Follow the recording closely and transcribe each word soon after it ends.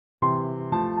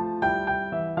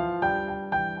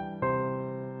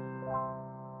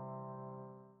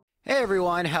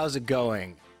everyone, how's it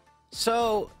going?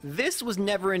 So, this was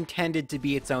never intended to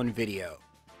be its own video.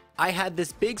 I had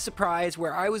this big surprise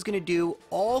where I was going to do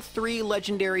all 3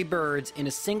 legendary birds in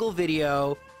a single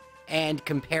video and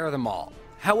compare them all.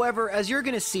 However, as you're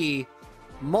going to see,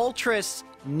 Moltres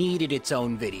needed its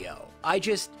own video.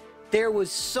 There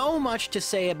was so much to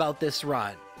say about this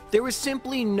run. There was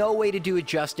simply no way to do it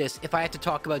justice if I had to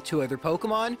talk about 2 other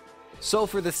Pokemon. So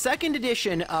for the second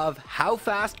edition of How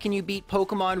Fast Can You Beat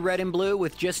Pokemon Red and Blue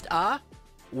with Just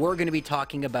we're going to be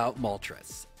talking about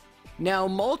Moltres. Now,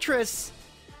 Moltres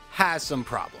has some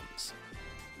problems.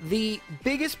 The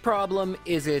biggest problem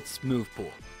is its move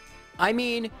pool. I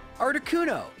mean,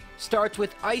 Articuno starts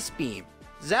with Ice Beam,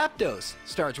 Zapdos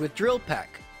starts with Drill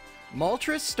Peck,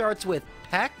 Moltres starts with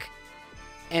Peck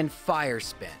and Fire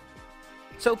Spin.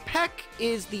 So Peck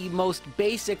is the most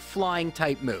basic flying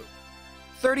type move.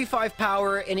 35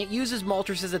 power, and it uses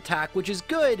Moltres' attack, which is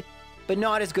good, but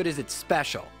not as good as its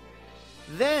special.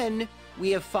 Then we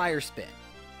have Fire Spin.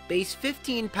 Base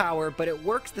 15 power, but it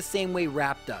works the same way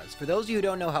Wrap does. For those of you who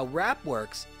don't know how Wrap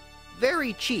works,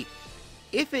 very cheap.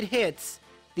 If it hits,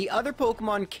 the other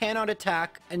Pokemon cannot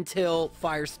attack until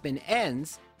Fire Spin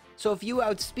ends, so if you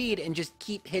outspeed and just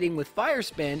keep hitting with Fire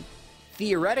Spin,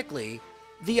 theoretically,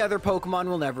 the other Pokemon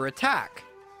will never attack.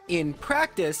 In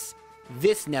practice,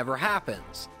 this never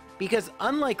happens, because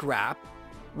unlike Wrap,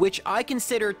 which I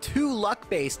consider too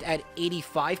luck-based at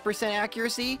 85%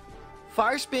 accuracy,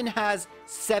 Fire Spin has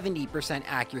 70%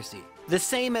 accuracy. The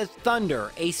same as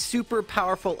Thunder, a super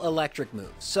powerful electric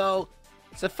move. So,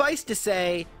 suffice to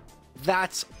say,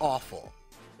 that's awful.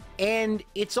 And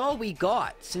it's all we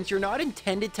got. Since you're not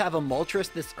intended to have a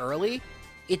Moltres this early,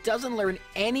 it doesn't learn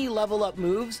any level up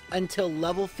moves until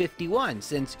level 51,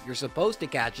 since you're supposed to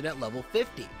catch it at level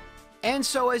 50. And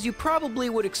so, as you probably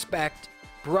would expect,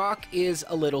 Brock is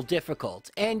a little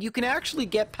difficult, and you can actually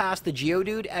get past the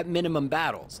Geodude at minimum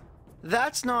battles.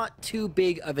 That's not too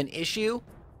big of an issue.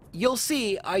 You'll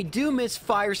see, I do miss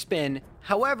Fire Spin.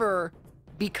 However,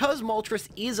 because Moltres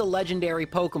is a legendary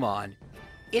Pokemon,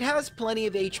 it has plenty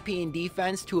of HP and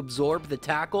defense to absorb the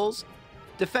tackles.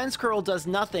 Defense Curl does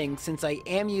nothing since I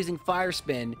am using Fire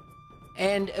Spin,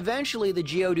 and eventually the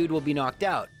Geodude will be knocked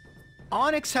out.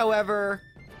 Onix, however,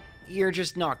 you're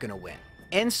just not going to win.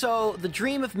 And so the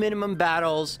dream of minimum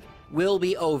battles will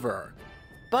be over.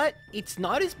 But it's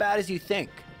not as bad as you think,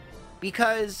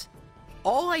 because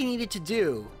all I needed to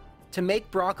do to make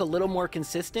Brock a little more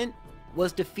consistent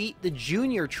was defeat the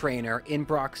junior trainer in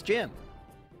Brock's gym.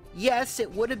 Yes,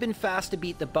 it would have been fast to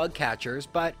beat the bug catchers,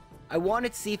 but I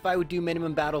wanted to see if I would do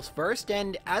minimum battles first,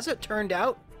 and as it turned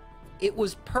out, it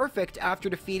was perfect after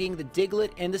defeating the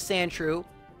Diglett and the Sandshrew.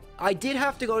 I did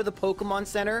have to go to the Pokemon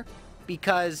Center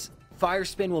because Fire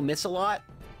Spin will miss a lot,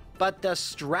 but the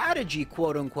strategy,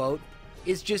 quote unquote,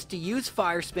 is just to use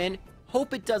Fire Spin,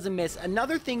 hope it doesn't miss.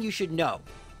 Another thing you should know,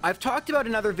 I've talked about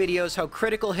in other videos how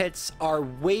critical hits are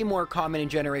way more common in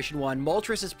Generation 1.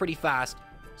 Moltres is pretty fast,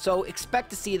 so expect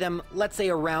to see them, let's say,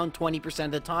 around 20%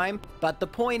 of the time. But the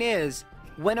point is,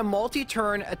 when a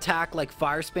multi-turn attack like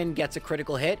Fire Spin gets a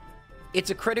critical hit, it's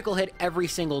a critical hit every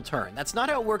single turn. That's not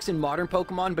how it works in modern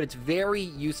Pokemon, but it's very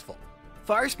useful.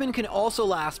 Fire Spin can also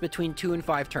last between 2 and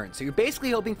 5 turns, so you're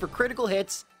basically hoping for critical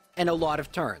hits and a lot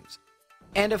of turns.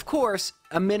 And of course,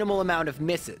 a minimal amount of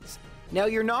misses. Now,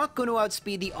 you're not going to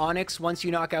outspeed the Onix once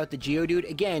you knock out the Geodude.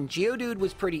 Again, Geodude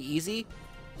was pretty easy.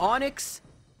 Onix,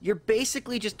 you're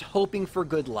basically just hoping for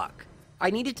good luck. I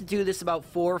needed to do this about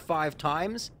 4 or 5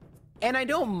 times, and I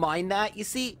don't mind that. You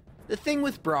see, the thing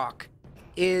with Brock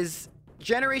is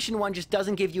Generation 1 just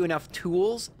doesn't give you enough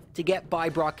tools to get by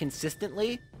Brock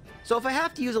consistently. So if I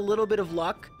have to use a little bit of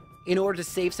luck in order to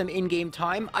save some in-game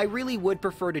time, I really would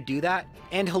prefer to do that.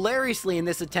 And hilariously, in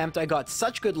this attempt, I got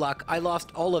such good luck, I lost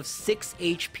all of 6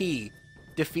 HP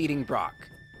defeating Brock.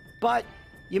 But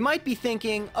you might be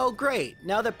thinking, oh great,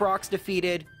 now that Brock's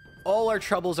defeated, all our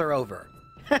troubles are over.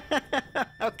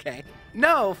 Okay.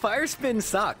 No, Fire Spin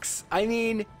sucks. I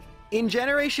mean, in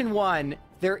Generation 1,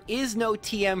 there is no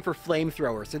TM for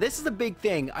Flamethrower, so this is a big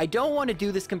thing. I don't want to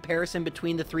do this comparison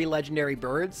between the 3 legendary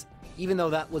birds, even though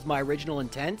that was my original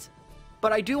intent.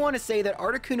 But I do want to say that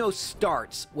Articuno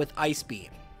starts with Ice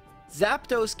Beam.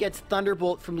 Zapdos gets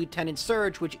Thunderbolt from Lieutenant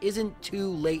Surge, which isn't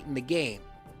too late in the game.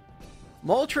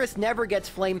 Moltres never gets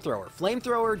Flamethrower.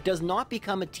 Flamethrower does not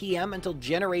become a TM until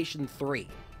Generation 3.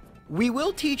 We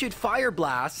will teach it Fire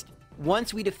Blast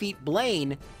once we defeat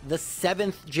Blaine, the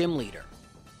 7th gym leader.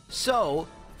 So,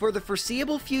 for the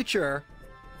foreseeable future,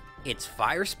 it's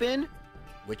Fire Spin,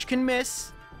 which can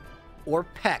miss, or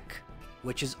Peck,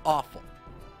 which is awful.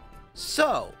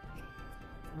 So,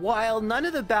 while none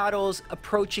of the battles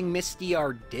approaching Misty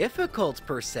are difficult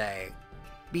per se,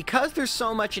 because there's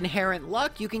so much inherent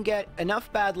luck, you can get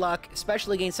enough bad luck,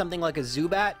 especially against something like a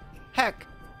Zubat. Heck,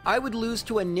 I would lose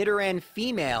to a Nidoran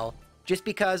female just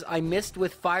because I missed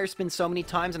with Fire Spin so many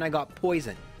times and I got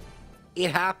poisoned.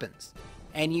 It happens.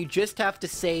 And you just have to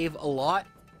save a lot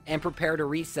and prepare to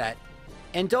reset.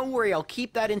 And don't worry, I'll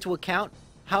keep that into account,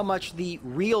 how much the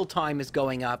real time is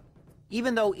going up,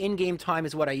 even though in-game time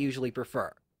is what I usually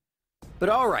prefer. But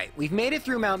alright, we've made it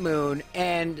through Mount Moon,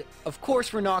 and of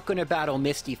course we're not going to battle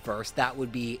Misty first. That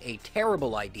would be a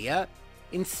terrible idea.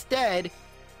 Instead,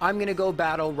 I'm going to go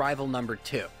battle rival number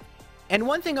 2. And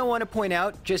one thing I want to point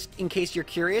out, just in case you're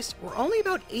curious, we're only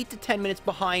about 8 to 10 minutes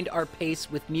behind our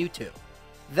pace with Mewtwo.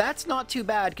 That's not too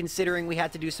bad considering we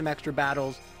had to do some extra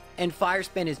battles, and Fire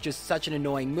Spin is just such an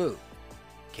annoying move.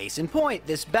 Case in point,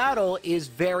 this battle is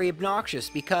very obnoxious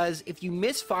because if you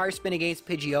miss Fire Spin against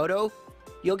Pidgeotto,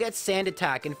 you'll get Sand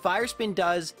Attack, and Fire Spin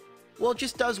does, well, it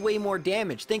just does way more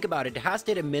damage. Think about it, it has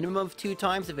to hit a minimum of 2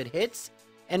 times if it hits,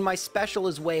 and my special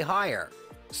is way higher.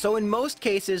 So in most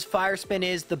cases, Fire Spin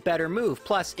is the better move,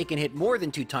 plus it can hit more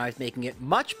than 2 times, making it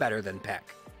much better than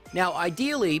Peck. Now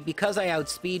ideally, because I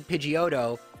outspeed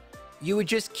Pidgeotto, you would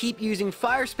just keep using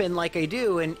Fire Spin like I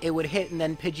do, and it would hit and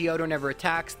then Pidgeotto never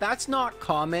attacks. That's not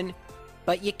common,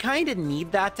 but you kinda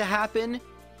need that to happen,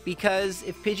 because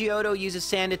if Pidgeotto uses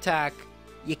Sand Attack,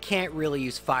 you can't really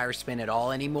use Fire Spin at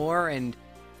all anymore, and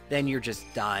then you're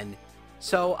just done.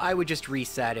 So I would just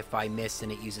reset if I miss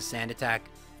and it uses Sand Attack.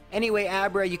 Anyway,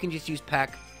 Abra, you can just use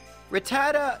Peck.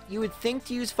 Rattata, you would think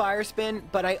to use Fire Spin,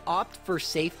 but I opt for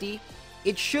safety.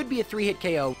 It should be a 3-hit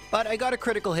KO, but I got a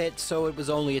critical hit, so it was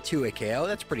only a 2-hit KO.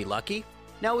 That's pretty lucky.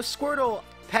 Now with Squirtle,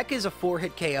 Peck is a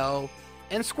 4-hit KO,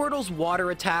 and Squirtle's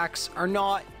water attacks are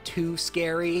not too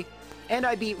scary, and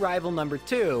I beat rival number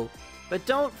 2. But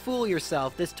don't fool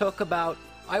yourself, this took about,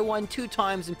 I won 2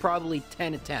 times in probably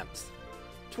 10 attempts.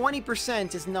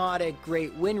 20% is not a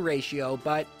great win ratio,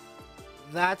 but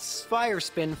that's Fire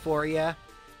Spin for ya.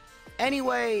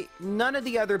 Anyway, none of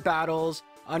the other battles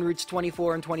on routes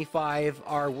 24 and 25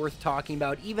 are worth talking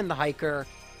about, even the hiker.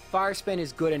 Fire Spin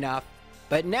is good enough.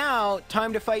 But now,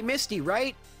 time to fight Misty,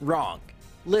 right? Wrong.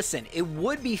 Listen, it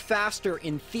would be faster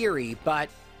in theory, but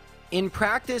in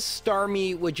practice,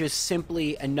 Starmie would just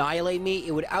simply annihilate me.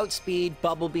 It would outspeed,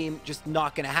 Bubble Beam, just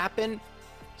not gonna happen.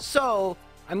 So,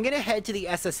 I'm gonna head to the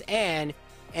SS Anne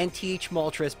and teach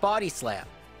Moltres Body Slam.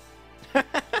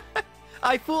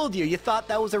 I fooled you. You thought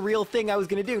that was a real thing I was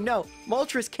gonna do. No,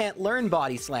 Moltres can't learn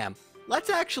Body Slam.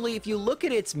 Let's actually, if you look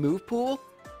at its move pool,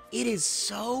 it is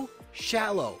so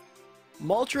shallow.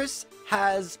 Moltres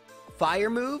has fire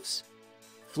moves,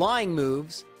 flying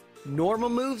moves, normal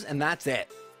moves, and that's it.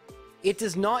 It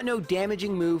does not know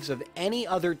damaging moves of any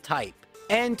other type.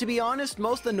 And to be honest,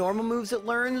 most of the normal moves it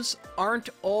learns aren't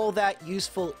all that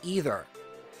useful either.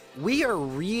 We are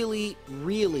really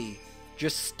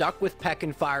just stuck with Peck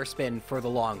and Fire Spin for the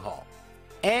long haul.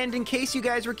 And in case you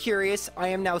guys were curious, I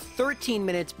am now 13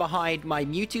 minutes behind my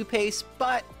Mewtwo pace,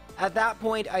 but at that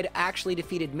point I'd actually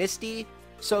defeated Misty,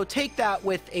 so take that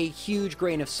with a huge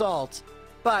grain of salt.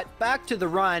 But back to the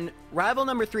run, rival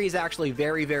number 3 is actually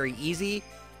very easy.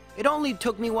 It only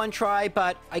took me 1 try,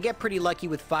 but I get pretty lucky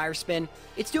with Fire Spin.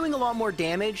 It's doing a lot more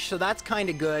damage, so that's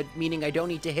kinda good, meaning I don't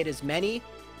need to hit as many.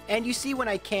 And you see when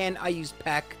I can, I use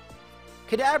Peck.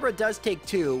 Kadabra does take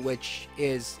 2, which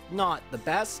is not the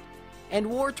best. And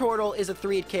Wartortle is a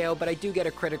 3-hit KO, but I do get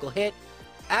a critical hit.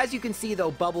 As you can see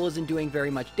though, Bubble isn't doing very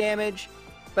much damage.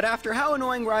 But after how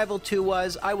annoying Rival 2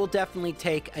 was, I will definitely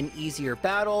take an easier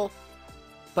battle.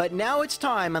 But now it's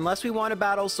time, unless we want to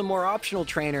battle some more optional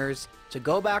trainers, to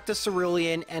go back to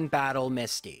Cerulean and battle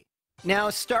Misty. Now,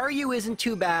 Staryu isn't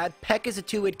too bad, Peck is a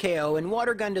 2-hit KO, and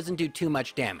Water Gun doesn't do too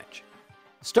much damage.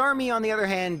 Starmie, on the other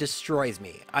hand, destroys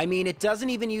me. I mean, it doesn't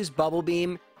even use Bubble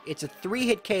Beam, it's a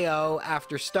 3-hit KO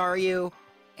after Staryu,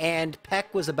 and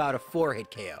Peck was about a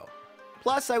 4-hit KO.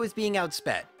 Plus, I was being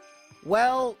outsped.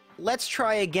 Well, let's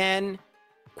try again.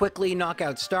 Quickly knock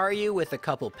out Staryu with a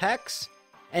couple Pecks.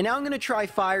 And now I'm going to try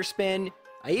Fire Spin.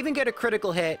 I even get a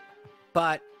critical hit,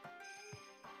 but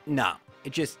no,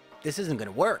 this isn't going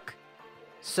to work.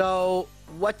 So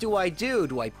what do?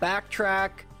 Do I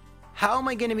backtrack? How am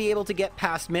I going to be able to get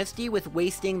past Misty with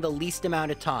wasting the least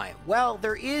amount of time? Well,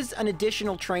 there is an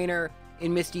additional trainer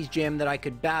in Misty's gym that I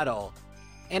could battle,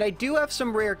 and I do have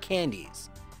some rare candies.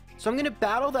 So I'm going to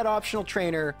battle that optional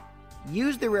trainer,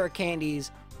 use the rare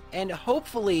candies, and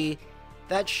hopefully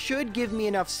that should give me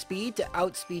enough speed to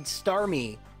outspeed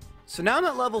Starmie. So now I'm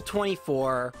at level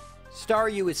 24.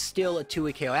 Staryu is still a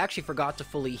 2-hit KO. I actually forgot to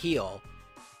fully heal.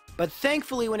 But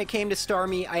thankfully when it came to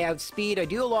Starmie, I outspeed. I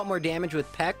do a lot more damage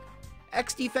with Peck.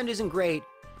 X defend isn't great,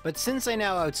 but since I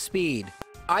now outspeed,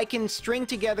 I can string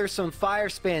together some fire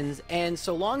spins, and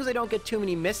so long as I don't get too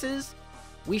many misses,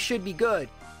 we should be good.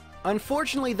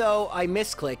 Unfortunately though, I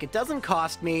misclick. It doesn't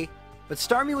cost me, but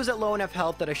Starmie was at low enough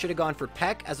health that I should have gone for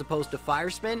Peck as opposed to Fire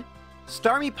Spin.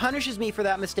 Starmie punishes me for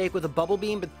that mistake with a Bubble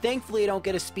Beam, but thankfully I don't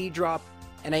get a speed drop,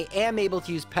 and I am able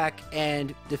to use Peck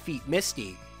and defeat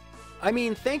Misty. I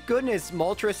mean, thank goodness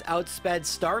Moltres outsped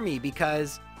Starmie,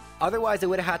 because otherwise I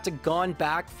would have had to gone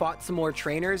back, fought some more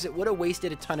trainers. It would have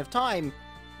wasted a ton of time.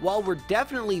 While we're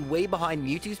definitely way behind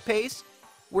Mewtwo's pace,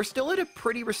 we're still at a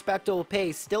pretty respectable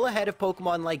pace, still ahead of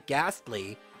Pokemon like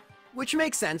Ghastly, which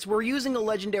makes sense. We're using a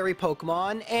legendary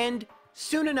Pokemon, and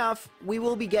soon enough, we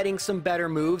will be getting some better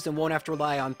moves and won't have to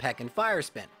rely on Peck and Fire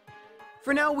Spin.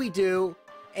 For now, we do,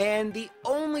 and the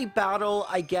only battle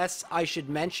I guess I should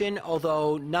mention,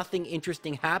 although nothing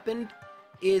interesting happened,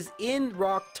 is in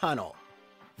Rock Tunnel.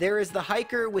 There is the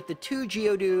Hiker with the 2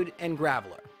 Geodude and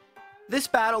Graveler. This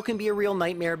battle can be a real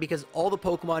nightmare because all the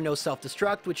Pokemon know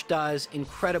self-destruct, which does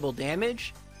incredible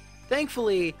damage.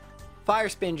 Thankfully, Fire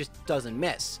Spin just doesn't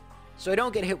miss, so I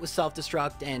don't get hit with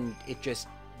self-destruct and it just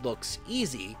looks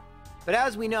easy. But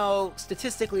as we know,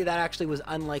 statistically that actually was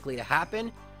unlikely to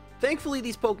happen. Thankfully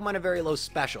these Pokemon are very low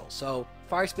special, so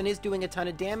Fire Spin is doing a ton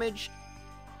of damage.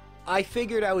 I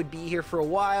figured I would be here for a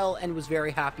while and was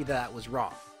very happy that was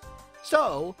wrong.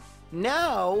 So,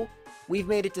 now we've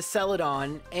made it to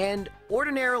Celadon, and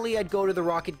ordinarily I'd go to the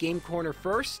Rocket Game Corner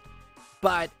first,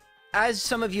 but as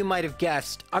some of you might have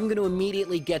guessed, I'm going to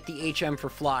immediately get the HM for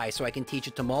Fly so I can teach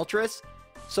it to Moltres,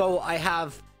 so I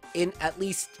have an at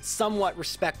least somewhat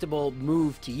respectable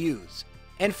move to use.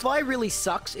 And Fly really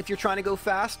sucks if you're trying to go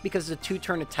fast because it's a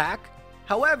 2-turn attack.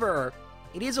 However,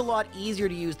 it is a lot easier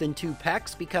to use than 2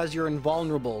 Pecks because you're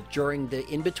invulnerable during the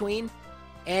in-between,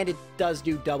 and it does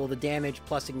do double the damage,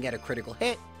 plus it can get a critical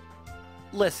hit.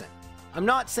 Listen, I'm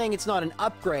not saying it's not an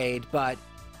upgrade, but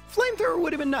Flamethrower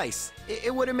would have been nice.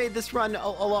 It would have made this run a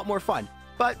lot more fun.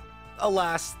 But,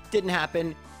 alas, didn't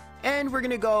happen. And we're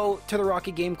going to go to the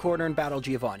Rocket Game Corner and battle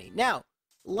Giovanni. Now,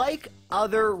 like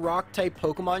other Rock-type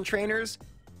Pokemon trainers,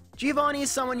 Giovanni is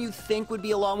someone you think would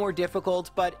be a lot more difficult,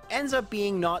 but ends up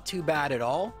being not too bad at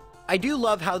all. I do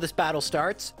love how this battle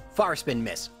starts. Fire Spin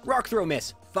miss, Rock Throw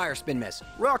miss, Fire Spin miss,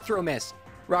 Rock Throw miss.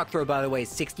 Rock Throw, by the way, is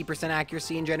 60%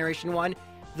 accuracy in Generation 1.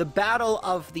 The battle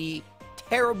of the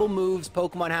terrible moves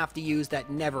Pokemon have to use that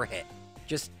never hit.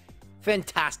 Just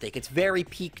fantastic. It's very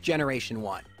peak Generation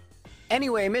 1.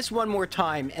 Anyway, I miss one more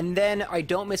time, and then I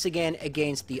don't miss again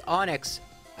against the Onix.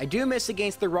 I do miss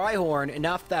against the Rhyhorn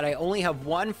enough that I only have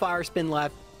 1 Fire Spin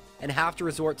left and have to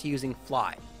resort to using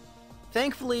Fly.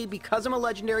 Thankfully, because I'm a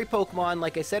legendary Pokemon,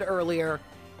 like I said earlier,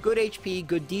 good HP,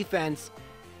 good defense,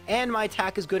 and my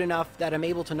attack is good enough that I'm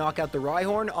able to knock out the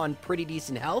Rhyhorn on pretty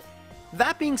decent health.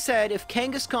 That being said, if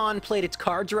Kangaskhan played its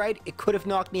cards right, it could have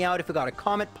knocked me out if it got a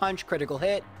Comet Punch, critical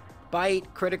hit,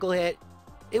 Bite, critical hit.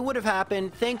 It would have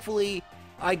happened. Thankfully,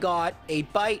 I got a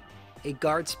Bite, a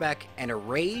Guard Spec, and a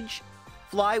Rage.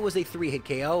 Fly was a 3-hit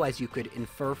KO, as you could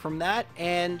infer from that,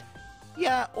 and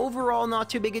yeah, overall not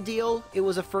too big a deal. It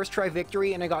was a first try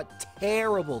victory, and I got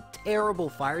terrible, terrible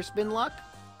Fire Spin luck.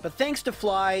 But thanks to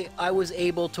Fly, I was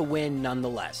able to win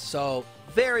nonetheless, so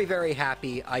very, very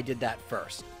happy I did that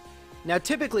first. Now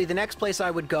typically the next place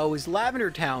I would go is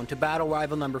Lavender Town to battle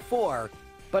rival number 4,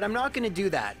 but I'm not going to do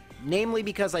that, namely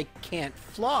because I can't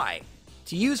fly.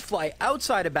 To use Fly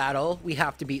outside a battle, we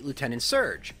have to beat Lieutenant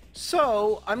Surge.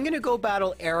 So I'm going to go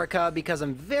battle Erica because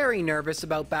I'm very nervous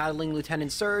about battling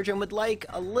Lieutenant Surge and would like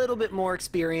a little bit more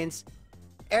experience.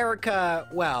 Erica,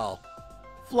 well,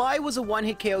 Fly was a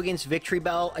 1-hit KO against Victory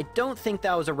Bell. I don't think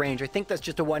that was a range. I think that's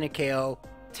just a 1-hit KO.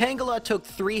 Tangela took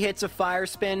 3 hits of Fire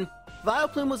Spin.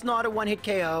 Vileplume was not a 1-hit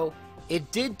KO.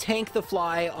 It did tank the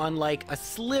Fly on like a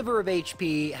sliver of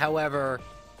HP. However,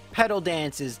 Petal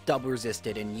Dance is double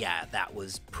resisted, and yeah, that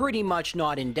was pretty much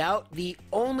not in doubt. The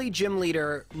only gym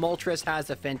leader Moltres has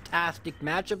a fantastic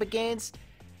matchup against,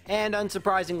 and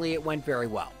unsurprisingly, it went very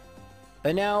well.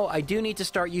 But now, I do need to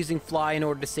start using Fly in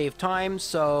order to save time,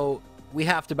 so we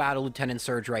have to battle Lieutenant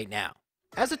Surge right now.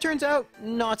 As it turns out,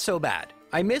 not so bad.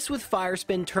 I miss with Fire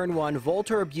Spin turn 1,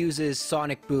 Voltorb uses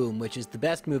Sonic Boom, which is the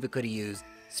best move it could have used,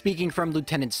 speaking from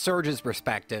Lieutenant Surge's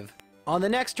perspective. On the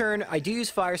next turn, I do use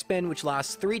Fire Spin, which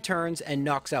lasts 3 turns and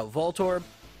knocks out Voltorb.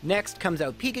 Next comes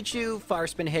out Pikachu, Fire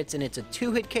Spin hits and it's a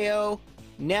 2-hit KO.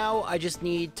 Now I just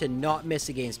need to not miss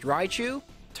against Raichu.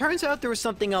 Turns out there was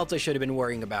something else I should have been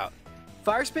worrying about.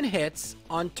 Fire Spin hits,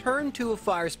 on turn 2 of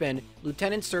Fire Spin,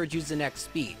 Lieutenant Surge uses the next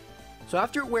speed. So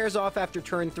after it wears off after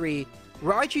turn 3,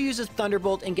 Raichu uses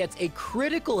Thunderbolt and gets a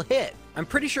critical hit. I'm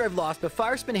pretty sure I've lost, but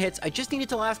Fire Spin hits. I just need it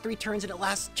to last 3 turns, and it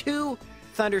lasts 2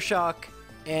 Thundershock,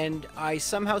 and I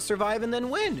somehow survive and then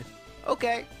win.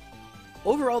 Okay.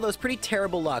 Overall, that was pretty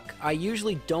terrible luck. I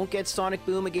usually don't get Sonic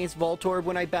Boom against Voltorb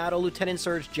when I battle Lieutenant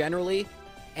Surge generally,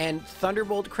 and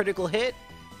Thunderbolt critical hit?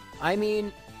 I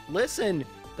mean, listen,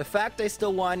 the fact I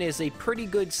still won is a pretty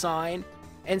good sign,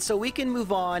 and so we can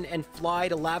move on and fly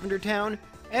to Lavender Town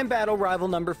and battle rival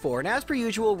number 4. And as per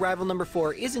usual, rival number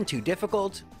 4 isn't too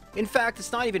difficult. In fact,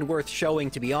 it's not even worth showing,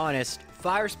 to be honest.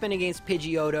 Fire Spin against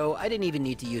Pidgeotto, I didn't even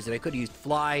need to use it. I could have used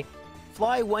Fly.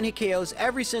 Fly one-hit KOs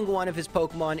every single one of his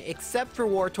Pokemon except for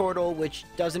Wartortle, which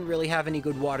doesn't really have any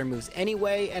good water moves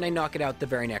anyway, and I knock it out the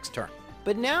very next turn.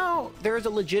 But now, there is a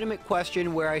legitimate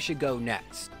question where I should go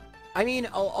next. I mean,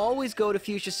 I'll always go to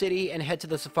Fuchsia City and head to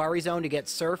the Safari Zone to get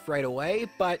Surf right away,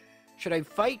 but should I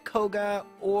fight Koga,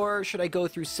 or should I go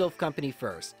through Silph Company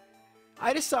first?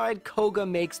 I decide Koga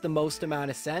makes the most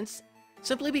amount of sense,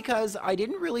 simply because I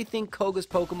didn't really think Koga's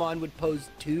Pokemon would pose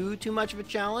too much of a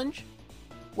challenge.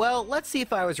 Well, let's see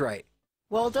if I was right.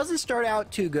 Well, it doesn't start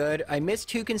out too good. I miss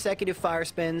 2 consecutive Fire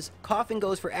Spins, Coughing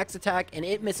goes for X Attack, and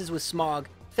it misses with Smog.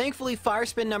 Thankfully, Fire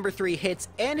Spin number 3 hits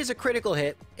and is a critical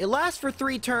hit. It lasts for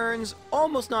 3 turns,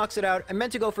 almost knocks it out. I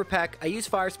meant to go for Peck. I use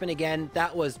Fire Spin again.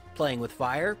 That was playing with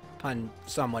fire, pun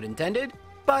somewhat intended.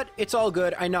 But it's all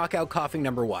good. I knock out Coughing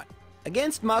number 1.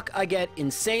 Against Muck, I get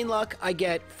Insane Luck. I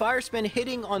get Fire Spin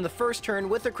hitting on the first turn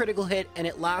with a critical hit, and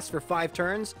it lasts for 5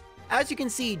 turns. As you can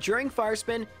see, during Fire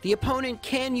Spin, the opponent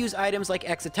can use items like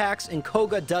X attacks, and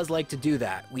Koga does like to do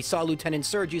that. We saw Lieutenant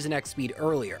Surge use an X speed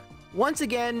earlier. Once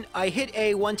again, I hit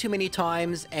A one too many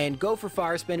times and go for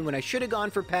Fire Spin when I should have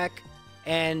gone for Peck,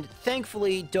 and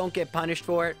thankfully don't get punished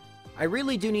for it. I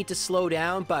really do need to slow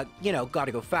down, but, you know,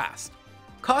 gotta go fast.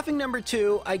 Coughing number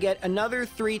 2, I get another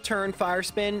 3-turn Fire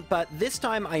Spin, but this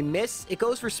time I miss. It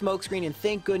goes for Smokescreen, and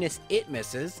thank goodness it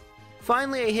misses.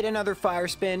 Finally, I hit another Fire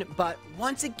Spin, but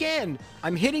once again,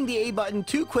 I'm hitting the A button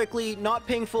too quickly, not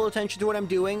paying full attention to what I'm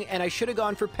doing, and I should have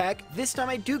gone for Peck. This time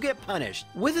I do get punished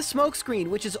with a Smokescreen,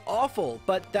 which is awful,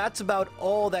 but that's about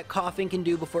all that Coughing can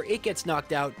do before it gets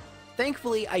knocked out.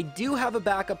 Thankfully, I do have a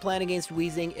backup plan against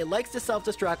Wheezing. It likes to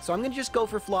self-destruct, so I'm going to just go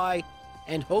for Fly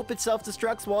and hope it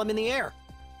self-destructs while I'm in the air.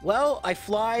 Well, I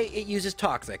fly, it uses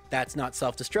Toxic. That's not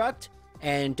self-destruct,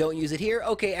 and don't use it here.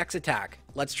 Okay, X Attack.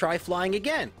 Let's try flying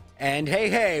again. And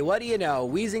hey, what do you know?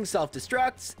 Wheezing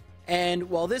self-destructs, and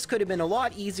while this could have been a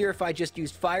lot easier if I just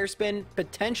used Fire Spin,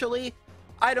 potentially,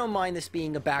 I don't mind this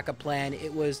being a backup plan.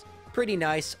 It was pretty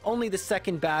nice. Only the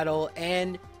second battle,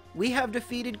 and we have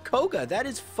defeated Koga. That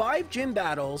is 5 gym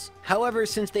battles. However,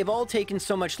 since they've all taken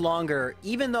so much longer,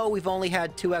 even though we've only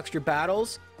had 2 extra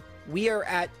battles, we are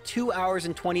at 2 hours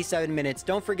and 27 minutes.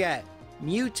 Don't forget,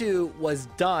 Mewtwo was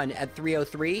done at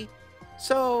 3:03.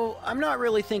 So, I'm not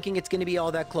really thinking it's going to be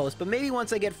all that close, but maybe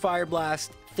once I get Fire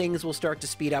Blast, things will start to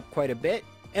speed up quite a bit.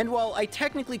 And while I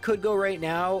technically could go right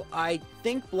now, I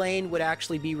think Blaine would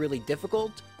actually be really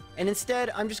difficult. And instead,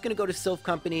 I'm just going to go to Silph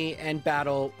Company and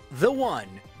battle the one,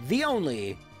 the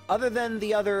only, other than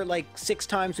the other, like, 6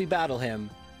 times we battle him,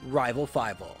 Rival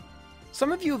Fivel.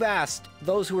 Some of you have asked,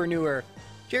 those who are newer,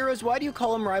 J-Rose, why do you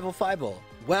call him Rival Fivel?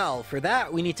 Well, for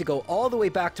that, we need to go all the way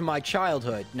back to my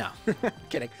childhood. No,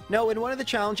 kidding. No, in one of the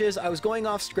challenges, I was going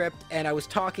off script, and I was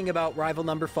talking about Rival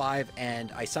number 5,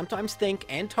 and I sometimes think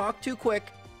and talk too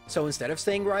quick, so instead of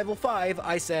saying Rival 5,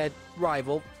 I said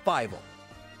Rival Fivel.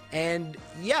 And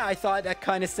yeah, I thought that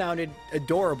kind of sounded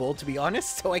adorable, to be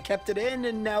honest, so I kept it in,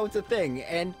 and now it's a thing.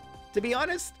 And to be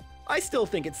honest, I still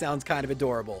think it sounds kind of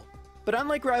adorable. But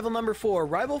unlike Rival number 4,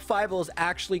 Rival Fivel is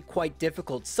actually quite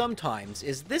difficult sometimes.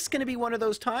 Is this going to be one of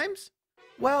those times?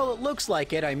 Well, it looks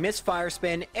like it. I miss Fire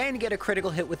Spin and get a critical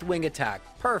hit with Wing Attack.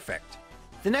 Perfect.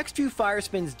 The next few Fire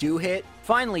Spins do hit.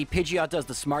 Finally, Pidgeot does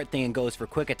the smart thing and goes for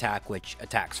Quick Attack, which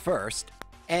attacks first.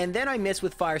 And then I miss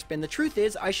with Fire Spin. The truth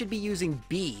is, I should be using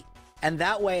B, and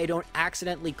that way I don't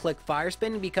accidentally click Fire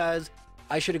Spin because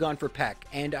I should have gone for Peck,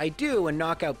 and I do and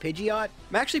knock out Pidgeot.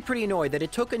 I'm actually pretty annoyed that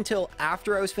it took until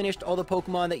after I was finished all the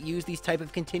Pokemon that use these type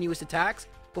of continuous attacks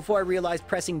before I realized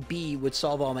pressing B would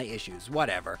solve all my issues.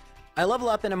 Whatever. I level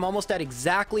up and I'm almost at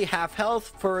exactly half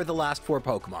health for the last 4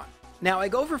 Pokemon. Now I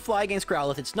go for Fly against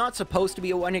Growlithe. It's not supposed to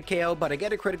be a one-hit KO, but I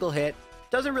get a critical hit.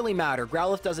 Doesn't really matter.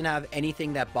 Growlithe doesn't have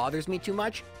anything that bothers me too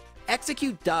much.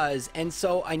 Execute does, and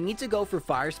so I need to go for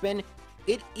Fire Spin.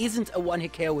 It isn't a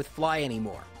one-hit KO with Fly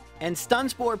anymore. And Stun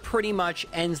Spore pretty much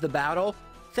ends the battle.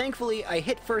 Thankfully, I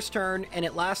hit first turn, and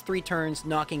it lasts 3 turns,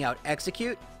 knocking out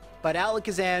Execute. But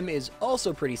Alakazam is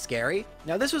also pretty scary.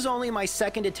 Now, this was only my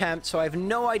second attempt, so I have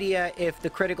no idea if the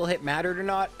critical hit mattered or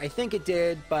not. I think it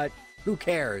did, but who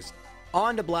cares?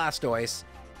 On to Blastoise.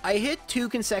 I hit 2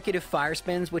 consecutive fire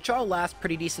spins, which all last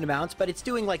pretty decent amounts, but it's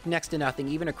doing like next to nothing,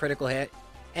 even a critical hit.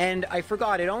 And I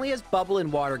forgot, it only has Bubble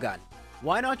and Water Gun.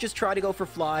 Why not just try to go for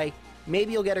Fly?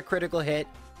 Maybe you'll get a critical hit.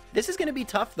 This is going to be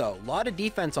tough though, a lot of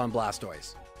defense on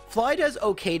Blastoise. Fly does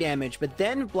okay damage, but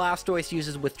then Blastoise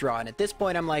uses Withdraw, and at this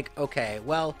point I'm like, okay,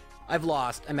 well, I've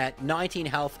lost. I'm at 19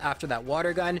 health after that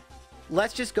Water Gun.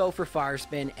 Let's just go for Fire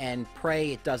Spin and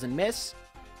pray it doesn't miss.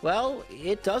 Well,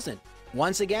 it doesn't.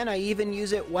 Once again, I even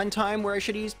use it one time where I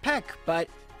should use Peck, but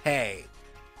hey,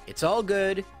 it's all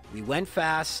good. We went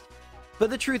fast. But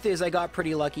the truth is, I got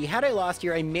pretty lucky. Had I lost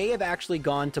here, I may have actually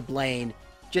gone to Blaine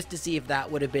just to see if that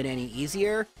would have been any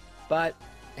easier. But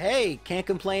hey, can't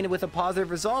complain with a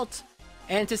positive result.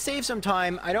 And to save some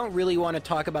time, I don't really want to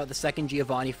talk about the second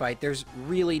Giovanni fight. There's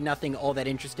really nothing all that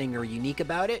interesting or unique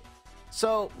about it.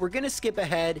 So we're going to skip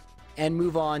ahead and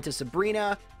move on to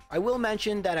Sabrina. I will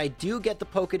mention that I do get the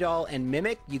Pokédoll and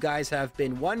Mimic. You guys have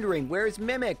been wondering, where's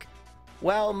Mimic?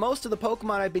 Well, most of the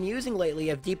Pokemon I've been using lately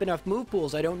have deep enough move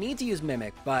pools. I don't need to use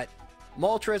Mimic, but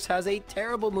Moltres has a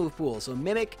terrible move pool, so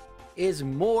Mimic is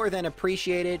more than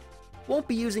appreciated. Won't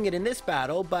be using it in this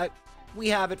battle, but we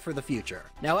have it for the future.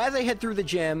 Now, as I head through the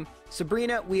gym,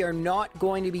 Sabrina, we are not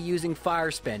going to be using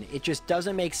Fire Spin. It just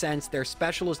doesn't make sense. Their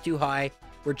special is too high.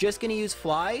 We're just going to use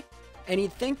Fly, and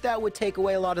you'd think that would take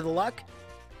away a lot of the luck.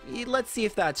 Let's see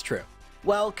if that's true.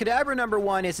 Well, Kadabra number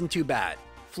 1 isn't too bad.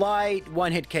 Fly,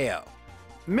 one-hit KO.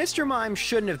 Mr. Mime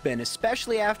shouldn't have been,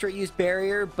 especially after it used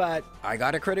Barrier, but I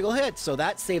got a critical hit, so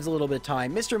that saves a little bit of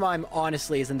time. Mr. Mime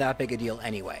honestly isn't that big a deal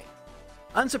anyway.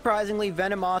 Unsurprisingly,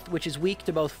 Venomoth, which is weak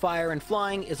to both fire and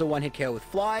flying, is a one-hit KO with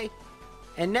Fly.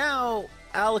 And now,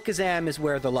 Alakazam is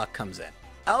where the luck comes in.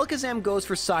 Alakazam goes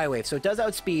for Psywave, so it does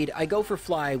outspeed. I go for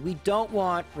Fly. We don't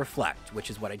want Reflect, which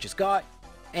is what I just got.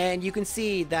 And you can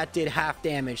see that did half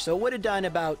damage, so it would have done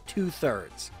about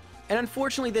 2/3. And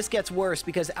unfortunately, this gets worse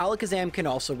because Alakazam can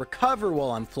also recover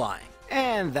while I'm flying.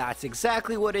 And that's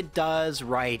exactly what it does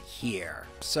right here.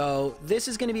 So this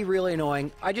is going to be really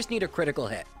annoying. I just need a critical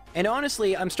hit. And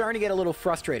honestly, I'm starting to get a little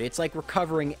frustrated. It's like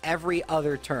recovering every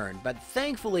other turn. But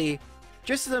thankfully,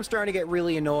 just as I'm starting to get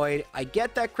really annoyed, I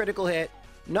get that critical hit,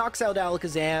 knocks out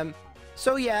Alakazam.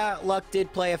 So yeah, luck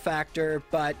did play a factor,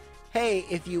 but hey,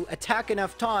 if you attack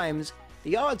enough times,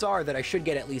 the odds are that I should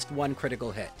get at least one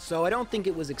critical hit. So I don't think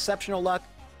it was exceptional luck.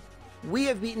 We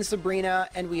have beaten Sabrina,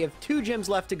 and we have 2 gyms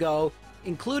left to go,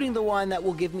 including the one that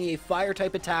will give me a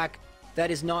fire-type attack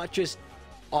that is not just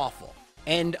awful.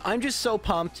 And I'm just so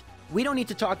pumped. We don't need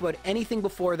to talk about anything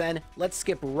before then. Let's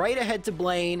skip right ahead to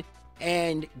Blaine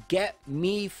and get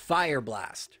me Fire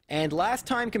Blast. And last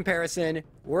time comparison,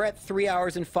 we're at 3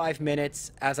 hours and 5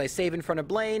 minutes. As I save in front of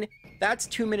Blaine, that's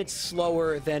 2 minutes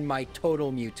slower than my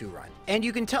total Mewtwo run. And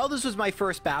you can tell this was my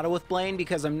first battle with Blaine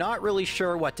because I'm not really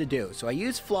sure what to do. So I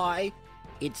use Fly,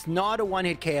 it's not a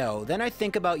one-hit KO. Then I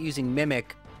think about using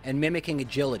Mimic and mimicking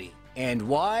Agility. And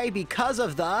why? Because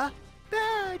of the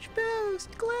Badge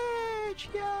Boost glitch,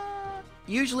 yeah!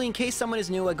 Usually in case someone is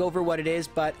new, I go over what it is,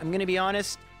 but I'm gonna be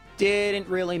honest, didn't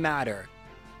really matter.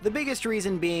 The biggest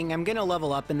reason being I'm gonna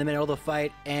level up in the middle of the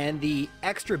fight, and the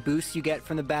extra boosts you get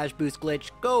from the Badge Boost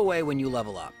glitch go away when you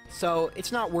level up, so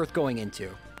it's not worth going into.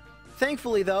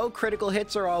 Thankfully though, critical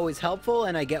hits are always helpful,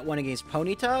 and I get one against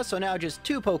Ponyta, so now just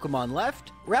 2 Pokemon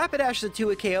left. Rapidash is a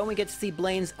 2-hit KO, and we get to see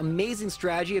Blaine's amazing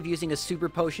strategy of using a Super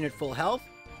Potion at full health.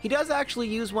 He does actually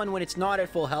use one when it's not at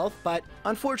full health, but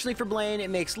unfortunately for Blaine, it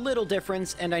makes little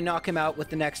difference, and I knock him out with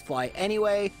the next Fly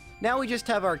anyway. Now we just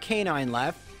have our Canine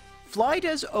left. Fly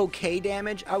does okay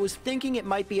damage. I was thinking it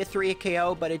might be a 3-hit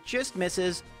KO, but it just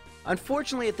misses.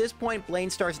 Unfortunately, at this point, Blaine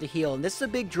starts to heal, and this is a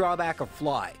big drawback of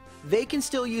Fly. They can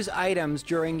still use items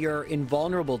during your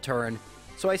invulnerable turn,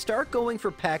 so I start going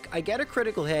for Peck. I get a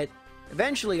critical hit.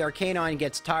 Eventually, our Canine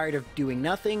gets tired of doing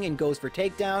nothing and goes for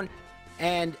Takedown,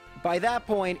 and by that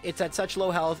point, it's at such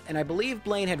low health, and I believe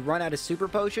Blaine had run out of Super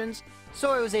Potions,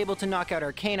 so I was able to knock out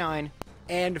our Canine,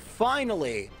 and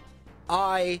finally,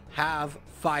 I have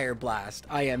Fire Blast.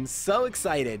 I am so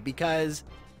excited because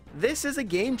this is a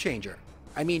game changer.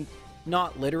 I mean,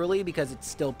 not literally because it's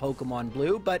still Pokemon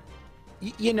Blue, but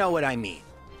you know what I mean.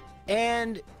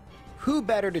 And who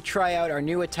better to try out our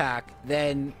new attack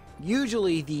than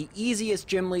usually the easiest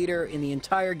gym leader in the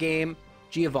entire game,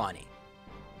 Giovanni.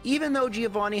 Even though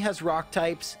Giovanni has rock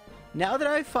types, now that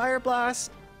I have Fire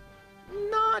Blast,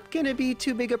 not gonna be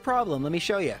too big a problem. Let me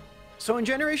show you. So in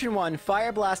Generation 1,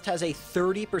 Fire Blast has a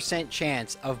 30%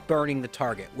 chance of burning the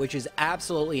target, which is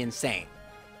absolutely insane.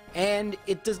 And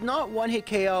it does not one-hit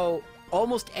KO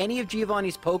almost any of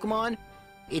Giovanni's Pokemon.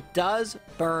 It does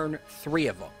burn 3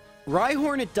 of them.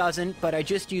 Rhyhorn it doesn't, but I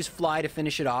just use Fly to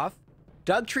finish it off.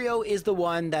 Dugtrio is the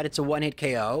one that it's a one-hit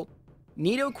KO.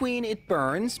 Nidoqueen it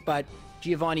burns, but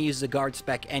Giovanni uses a guard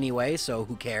spec anyway, so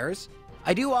who cares?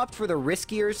 I do opt for the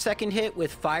riskier second hit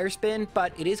with Fire Spin,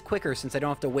 but it is quicker since I don't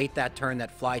have to wait that turn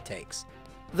that Fly takes.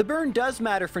 The burn does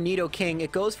matter for Nidoking.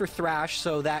 It goes for Thrash,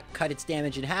 so that cut its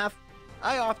damage in half.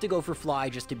 I opt to go for Fly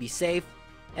just to be safe.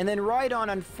 And then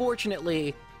Rhydon,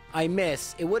 unfortunately, I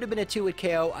miss. It would have been a 2-hit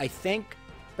KO, I think,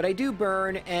 but I do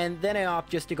burn, and then I opt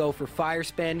just to go for Fire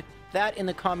Spin. That in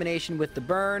the combination with the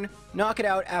burn, knock it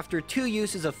out after 2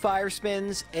 uses of Fire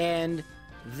Spins, and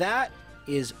that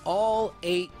is all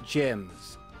 8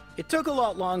 gyms. It took a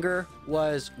lot longer,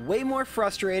 was way more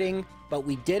frustrating, but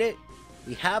we did it.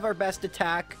 We have our best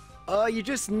attack. Oh, you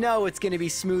just know it's going to be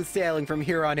smooth sailing from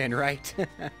here on in, right?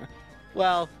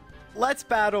 Well, let's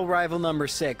battle rival number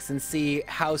 6 and see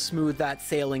how smooth that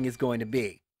sailing is going to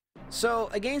be. So,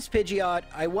 against Pidgeot,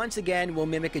 I once again will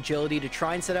mimic Agility to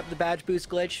try and set up the badge boost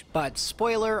glitch, but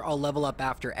spoiler, I'll level up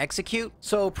after Execute,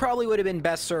 so probably would have been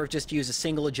best served just to use a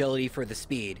single Agility for the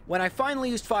speed. When I finally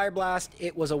used Fire Blast,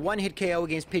 it was a one-hit KO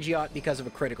against Pidgeot because of a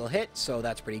critical hit, so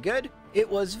that's pretty good. It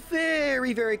was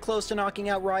very, very close to knocking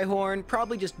out Rhyhorn,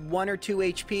 probably just 1 or 2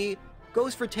 HP,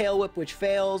 goes for Tail Whip, which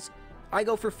fails. I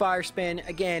go for Fire Spin,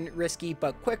 again, risky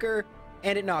but quicker,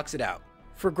 and it knocks it out.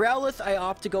 For Growlithe, I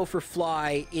opt to go for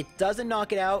Fly. It doesn't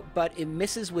knock it out, but it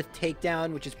misses with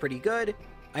Takedown, which is pretty good.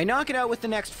 I knock it out with the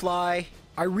next Fly.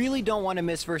 I really don't want to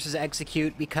miss versus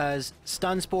Execute because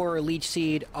Stun Spore or Leech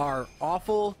Seed are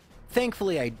awful.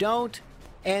 Thankfully, I don't.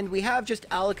 And we have just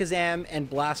Alakazam and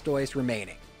Blastoise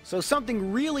remaining. So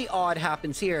something really odd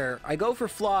happens here. I go for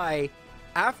Fly.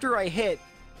 After I hit,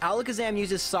 Alakazam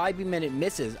uses Side Beam and it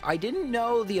misses. I didn't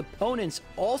know the opponents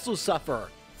also suffer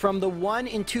from the 1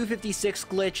 in 256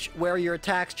 glitch where your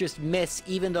attacks just miss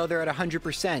even though they're at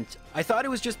 100%. I thought it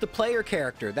was just the player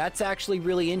character. That's actually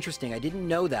really interesting. I didn't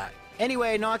know that.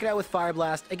 Anyway, I knock it out with Fire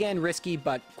Blast. Again, risky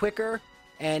but quicker.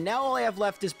 And now all I have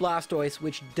left is Blastoise,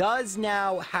 which does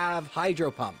now have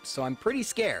Hydro Pump, so I'm pretty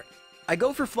scared. I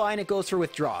go for Fly and it goes for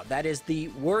Withdraw. That is the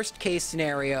worst case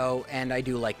scenario, and I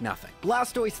do like nothing.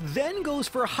 Blastoise then goes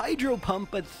for Hydro Pump,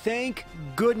 but thank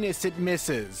goodness it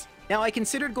misses. Now, I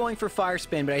considered going for Fire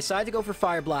Spin, but I decided to go for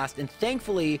Fire Blast, and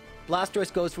thankfully,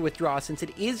 Blastoise goes for Withdraw since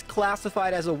it is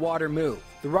classified as a water move.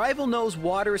 The rival knows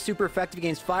water is super effective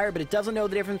against fire, but it doesn't know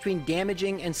the difference between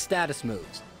damaging and status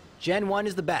moves. Gen 1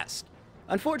 is the best.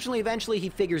 Unfortunately, eventually he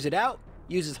figures it out,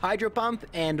 uses Hydro Pump,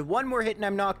 and one more hit and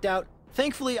I'm knocked out.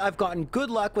 Thankfully, I've gotten good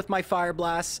luck with my Fire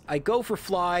Blasts. I go for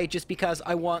Fly just because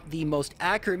I want the most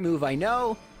accurate move I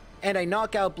know, and I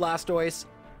knock out Blastoise.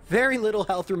 Very little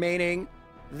health remaining.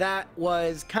 That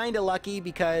was kind of lucky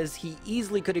because he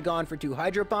easily could have gone for 2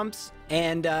 Hydro Pumps,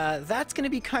 and that's going to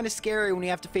be kind of scary when we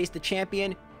have to face the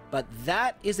champion, but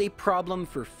that is a problem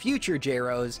for future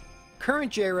Gyros.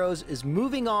 Current Gyros is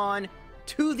moving on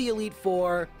to the Elite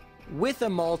Four with a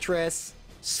Moltres,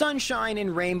 Sunshine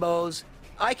and Rainbows.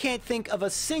 I can't think of a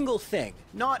single thing,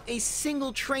 not a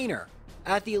single trainer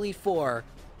at the Elite Four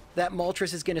that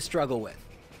Moltres is going to struggle with,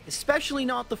 especially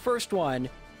not the first one,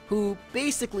 who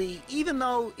basically, even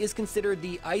though is considered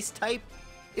the ice type,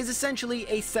 is essentially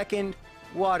a second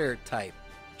water type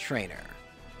trainer.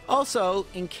 Also,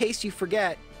 in case you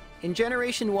forget, in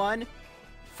Generation 1,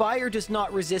 fire does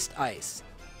not resist ice.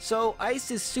 So ice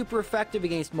is super effective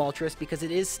against Moltres because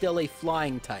it is still a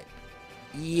flying type.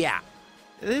 Yeah,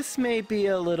 this may be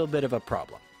a little bit of a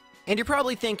problem. And you're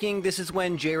probably thinking this is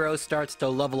when Gyro starts to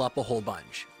level up a whole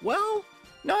bunch. Well,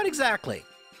 not exactly.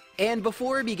 And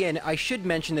before I begin, I should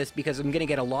mention this because I'm going to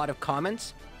get a lot of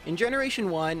comments. In Generation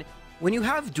 1, when you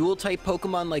have dual-type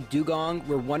Pokemon like Dugong,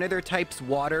 where one of their types,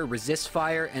 water, resists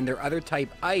fire, and their other type,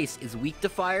 ice, is weak to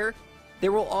fire,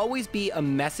 there will always be a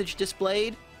message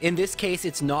displayed. In this case,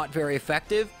 it's not very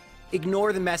effective.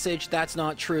 Ignore the message, that's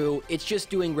not true. It's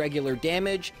just doing regular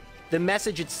damage. The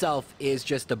message itself is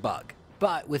just a bug.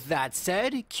 But with that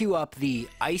said, cue up the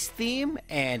ice theme,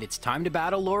 and it's time to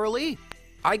battle Laurelie.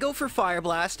 I go for Fire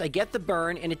Blast, I get the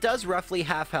burn, and it does roughly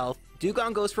half health.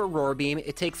 Dugong goes for Roar Beam,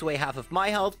 it takes away half of my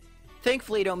health.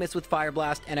 Thankfully, I don't miss with Fire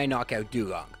Blast, and I knock out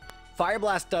Dugong. Fire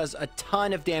Blast does a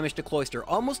ton of damage to Cloyster,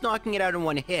 almost knocking it out in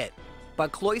one hit.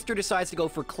 But Cloyster decides to go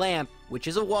for Clamp, which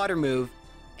is a water move,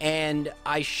 and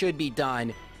I should be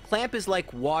done. Clamp is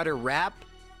like Water Wrap,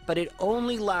 but it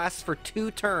only lasts for 2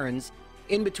 turns.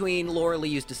 In between, Laurelie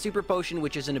used a Super Potion,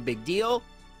 which isn't a big deal,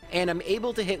 and I'm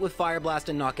able to hit with Fire Blast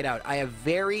and knock it out. I have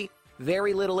very,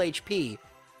 very little HP,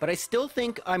 but I still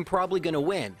think I'm probably going to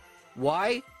win.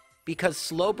 Why? Because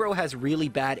Slowbro has really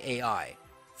bad AI.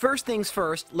 First things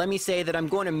first, let me say that I'm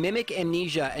going to mimic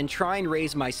Amnesia and try and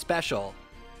raise my special.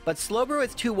 But Slowbro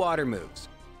has two water moves,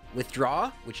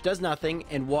 Withdraw, which does nothing,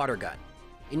 and Water Gun.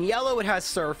 In yellow it has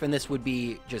Surf, and this would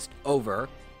be just over,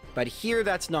 but here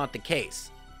that's not the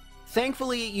case.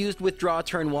 Thankfully it used Withdraw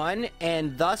turn 1,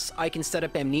 and thus I can set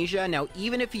up Amnesia. Now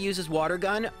even if he uses Water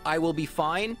Gun, I will be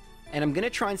fine, and I'm going to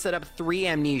try and set up 3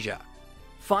 Amnesia.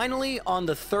 Finally, on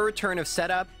the third turn of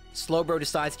setup, Slowbro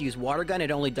decides to use Water Gun.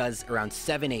 It only does around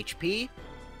 7 HP,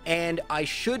 and I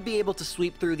should be able to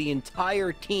sweep through the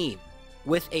entire team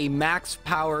with a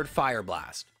max-powered Fire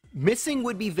Blast. Missing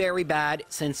would be very bad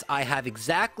since I have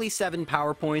exactly 7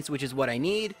 power points, which is what I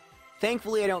need.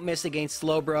 Thankfully, I don't miss against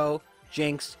Slowbro,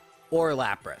 Jinx, or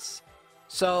Lapras.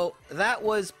 So that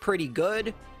was pretty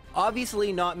good.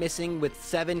 Obviously, not missing with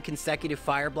 7 consecutive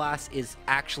Fire Blasts is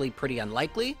actually pretty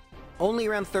unlikely. Only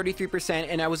around 33%,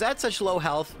 and I was at such low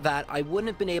health that I wouldn't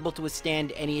have been able to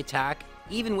withstand any attack,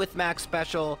 even with max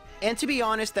special. And to be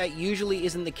honest, that usually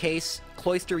isn't the case.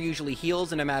 Cloyster usually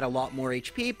heals and I'm at a lot more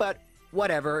HP, but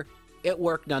whatever, it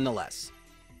worked nonetheless.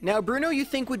 Now Bruno you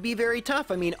think would be very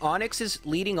tough. I mean, Onix is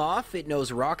leading off, it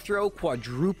knows Rock Throw,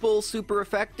 quadruple super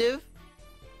effective.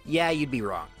 Yeah, you'd be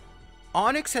wrong.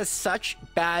 Onix has such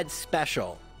bad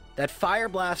special that Fire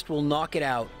Blast will knock it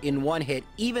out in one hit,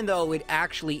 even though it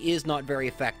actually is not very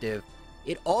effective.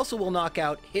 It also will knock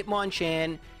out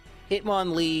Hitmonchan,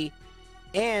 Hitmonlee,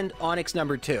 and Onix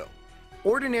number 2.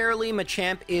 Ordinarily,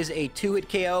 Machamp is a 2-hit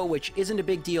KO, which isn't a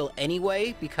big deal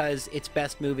anyway, because its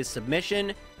best move is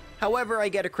Submission. However, I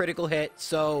get a critical hit,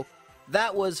 so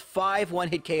that was 5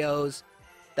 one-hit KOs.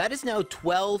 That is now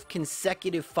 12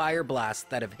 consecutive Fire Blasts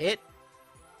that have hit,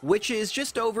 which is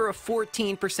just over a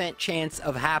 14% chance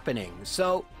of happening.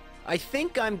 So I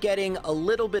think I'm getting a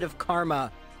little bit of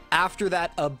karma after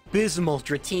that abysmal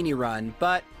Dratini run,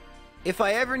 but if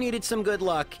I ever needed some good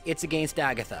luck, it's against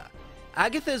Agatha.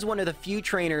 Agatha is one of the few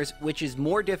trainers which is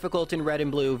more difficult in Red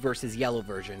and Blue versus Yellow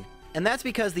version, and that's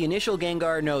because the initial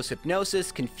Gengar knows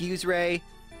Hypnosis, Confuse Ray,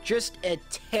 just a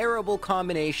terrible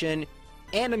combination,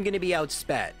 and I'm going to be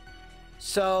outsped.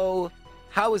 So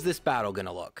how is this battle going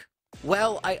to look?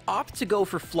 Well, I opt to go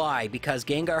for Fly because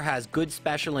Gengar has good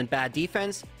special and bad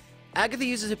defense. Agatha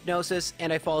uses Hypnosis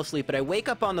and I fall asleep, but I wake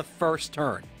up on the first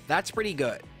turn. That's pretty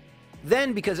good.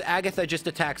 Then, because Agatha just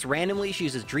attacks randomly, she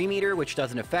uses Dream Eater, which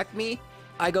doesn't affect me,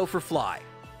 I go for Fly.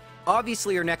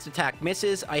 Obviously, her next attack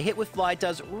misses. I hit with Fly,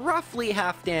 does roughly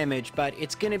half damage, but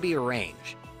it's going to be a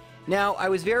range. Now, I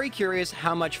was very curious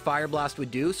how much Fire Blast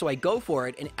would do, so I go for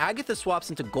it, and Agatha swaps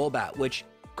into Golbat, which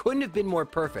couldn't have been more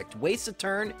perfect. Wastes a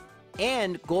turn,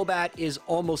 and Golbat is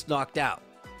almost knocked out.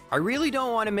 I really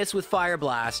don't want to miss with Fire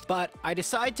Blast, but I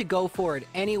decide to go for it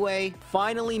anyway,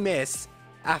 finally miss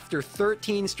after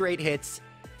 13 straight hits,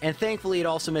 and thankfully it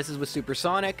also misses with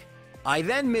Supersonic. I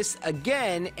then miss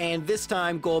again, and this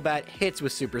time Golbat hits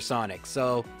with Supersonic,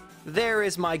 so there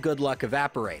is my good luck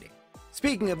evaporating.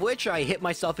 Speaking of which, I hit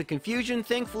myself in Confusion.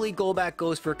 Thankfully Golbat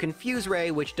goes for Confuse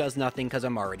Ray, which does nothing because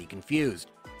I'm already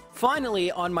confused.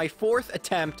 Finally, on my 4th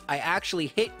attempt, I actually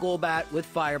hit Golbat with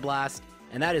Fire Blast,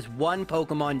 and that is 1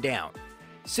 Pokemon down.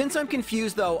 Since I'm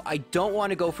confused though, I don't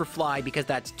want to go for Fly because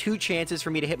that's 2 chances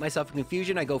for me to hit myself in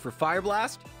Confusion. I go for Fire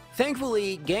Blast.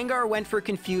 Thankfully, Gengar went for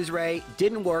Confuse Ray,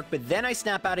 didn't work, but then I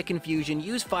snap out of Confusion,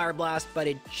 use Fire Blast, but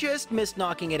it just missed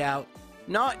knocking it out.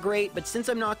 Not great, but since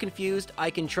I'm not confused, I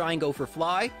can try and go for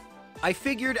Fly. I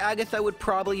figured Agatha would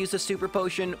probably use a Super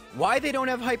Potion. Why they don't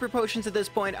have Hyper Potions at this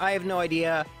point, I have no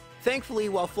idea. Thankfully,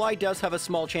 while Fly does have a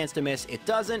small chance to miss, it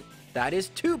doesn't. That is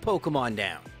 2 Pokemon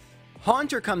down.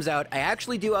 Haunter comes out, I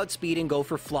actually do outspeed and go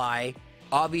for Fly.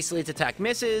 Obviously its attack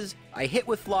misses, I hit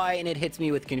with Fly and it hits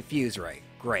me with Confuse Ray.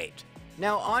 Great.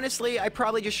 Now honestly, I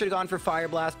probably just should have gone for Fire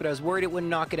Blast, but I was worried it wouldn't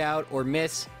knock it out or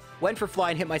miss. Went for Fly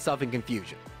and hit myself in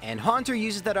Confusion. And Haunter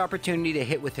uses that opportunity to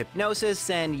hit with Hypnosis,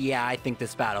 and yeah, I think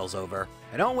this battle's over.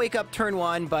 I don't wake up turn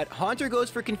 1, but Haunter goes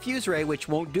for Confuse Ray, which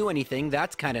won't do anything,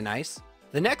 that's kinda nice.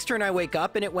 The next turn I wake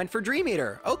up and it went for Dream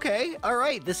Eater. Okay,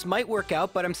 alright, this might work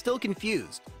out, but I'm still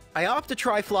confused. I opt to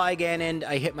try Fly again and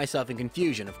I hit myself in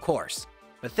Confusion, of course.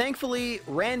 But thankfully,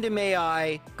 random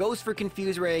AI goes for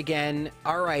Confuse Ray again.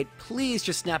 Alright, please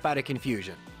just snap out of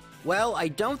Confusion. Well, I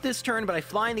don't this turn, but I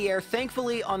fly in the air.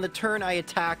 Thankfully, on the turn I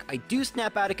attack, I do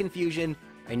snap out of Confusion.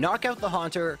 I knock out the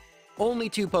Haunter, only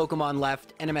 2 Pokemon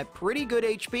left, and I'm at pretty good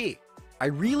HP. I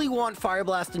really want Fire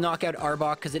Blast to knock out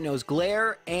Arbok because it knows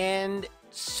Glare, and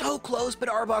so close, but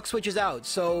Arbok switches out,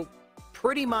 so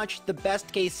pretty much the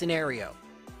best case scenario.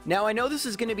 Now, I know this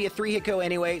is going to be a 3-hit KO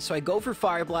anyway, so I go for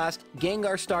Fire Blast.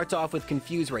 Gengar starts off with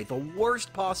Confuse Ray, the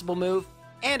worst possible move,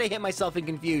 and I hit myself in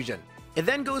Confusion. It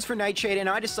then goes for Nightshade, and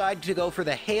I decide to go for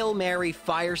the Hail Mary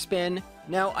Fire Spin.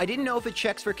 Now, I didn't know if it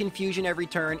checks for confusion every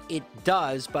turn. It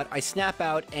does, but I snap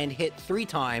out and hit 3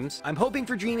 times. I'm hoping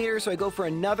for Dream Eater, so I go for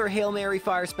another Hail Mary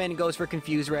Fire Spin and goes for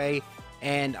Confuse Ray,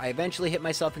 and I eventually hit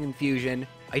myself in confusion.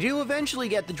 I do eventually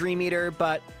get the Dream Eater,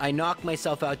 but I knock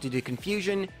myself out due to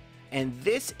confusion, and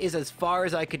this is as far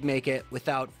as I could make it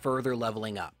without further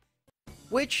leveling up.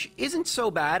 Which isn't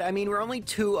so bad. I mean, we're only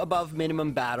 2 above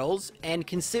minimum battles, and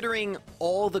considering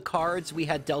all the cards we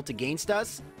had dealt against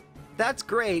us, that's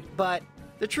great, but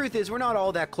the truth is we're not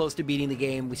all that close to beating the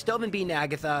game. We still haven't beaten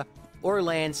Agatha, or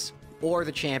Lance, or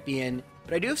the champion,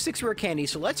 but I do have 6 rare candies,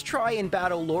 so let's try and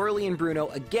battle Lauralee and Bruno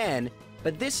again,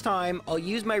 but this time I'll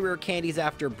use my rare candies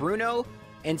after Bruno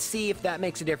and see if that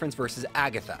makes a difference versus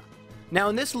Agatha. Now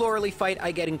in this Lauralee fight,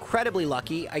 I get incredibly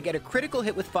lucky. I get a critical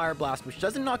hit with Fire Blast, which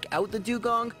doesn't knock out the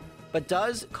Dugong, but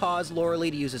does cause Lauralee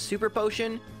to use a Super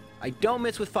Potion. I don't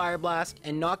miss with Fire Blast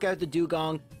and knock out the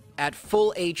Dugong at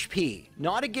full HP.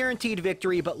 Not a guaranteed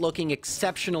victory, but looking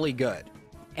exceptionally good.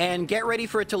 And get ready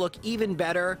for it to look even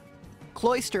better.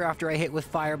 Cloyster, after I hit with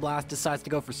Fire Blast, decides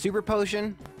to go for Super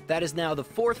Potion. That is now the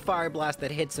 4th Fire Blast that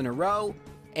hits in a row,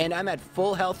 and I'm at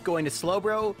full health going to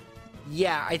Slowbro.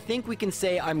 Yeah, I think we can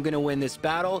say I'm gonna win this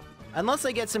battle, unless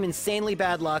I get some insanely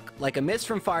bad luck, like a miss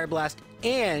from Fire Blast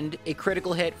and a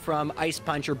critical hit from Ice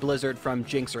Punch or Blizzard from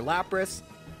Jinx or Lapras.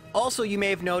 Also, you may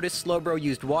have noticed Slowbro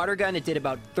used Water Gun. It did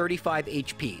about 35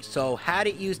 HP, so had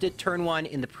it used it turn 1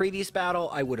 in the previous battle,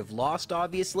 I would have lost,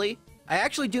 obviously. I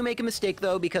actually do make a mistake,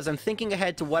 though, because I'm thinking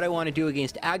ahead to what I want to do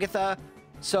against Agatha,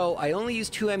 so I only use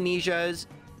 2 Amnesias.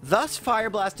 Thus, Fire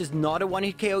Blast is not a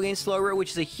one-hit KO against Slowbro,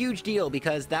 which is a huge deal,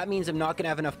 because that means I'm not going to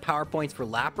have enough power points for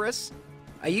Lapras.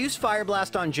 I used Fire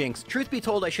Blast on Jinx. Truth be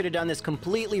told, I should have done this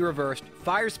completely reversed.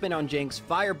 Fire Spin on Jinx,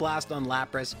 Fire Blast on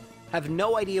Lapras. Have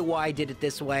no idea why I did it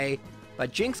this way,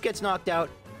 but Jinx gets knocked out.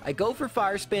 I go for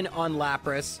Fire Spin on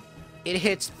Lapras. It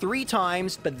hits 3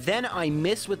 times, but then I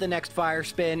miss with the next Fire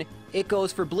Spin. It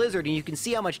goes for Blizzard, and you can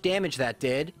see how much damage that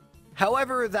did.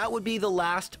 However, that would be the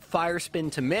last Fire Spin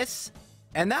to miss,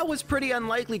 and that was pretty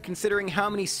unlikely considering how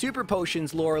many Super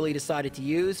Potions Lauralee decided to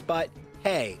use, but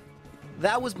hey,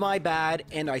 that was my bad,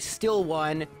 and I still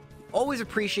won. Always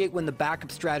appreciate when the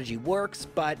backup strategy works,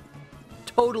 but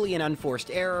totally an unforced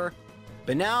error.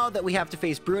 But now that we have to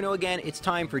face Bruno again, it's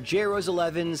time for J-Rose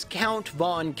 11's Count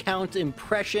Von Count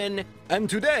impression. And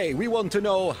today we want to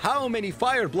know how many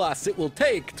Fire Blasts it will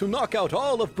take to knock out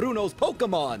all of Bruno's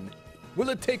Pokemon. Will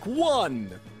it take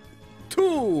 1,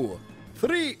 2,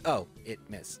 3, oh, it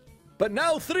missed. But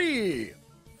now 3,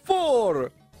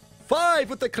 4, 5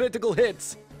 with the critical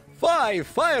hits, 5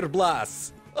 Fire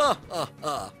Blasts.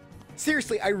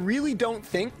 Seriously, I really don't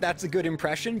think that's a good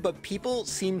impression, but people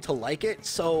seem to like it,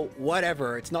 so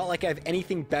whatever. It's not like I have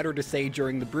anything better to say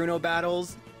during the Bruno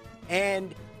battles.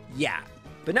 And yeah.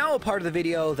 But now a part of the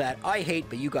video that I hate,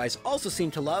 but you guys also seem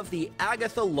to love, the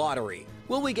Agatha Lottery.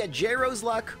 Will we get J-Rose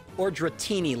luck or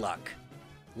Dratini luck?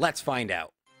 Let's find out.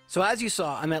 So as you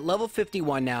saw, I'm at level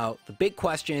 51 now. The big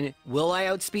question, will I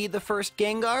outspeed the first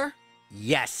Gengar?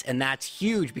 Yes, and that's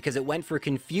huge because it went for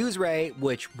Confuse Ray,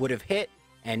 which would have hit,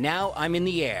 and now I'm in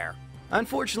the air.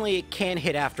 Unfortunately, it can't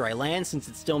hit after I land since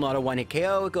it's still not a one-hit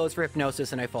KO. It goes for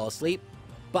Hypnosis and I fall asleep.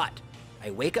 But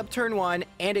I wake up turn 1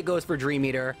 and it goes for Dream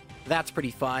Eater. That's pretty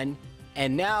fun.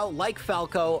 And now, like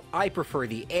Falco, I prefer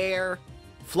the air.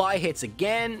 Fly hits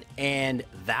again, and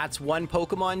that's 1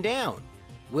 Pokemon down.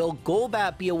 Will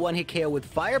Golbat be a one-hit KO with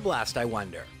Fire Blast, I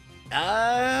wonder?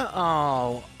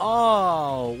 Well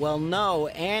no,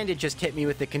 and it just hit me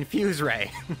with the Confuse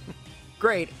Ray.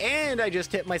 Great, and I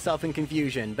just hit myself in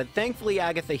confusion, but thankfully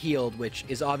Agatha healed, which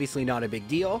is obviously not a big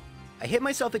deal. I hit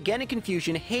myself again in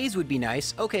confusion. Haze would be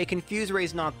nice. Okay, Confuse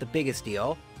Ray's not the biggest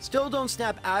deal. Still don't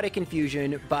snap out of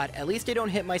confusion, but at least I don't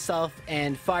hit myself,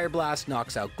 and Fire Blast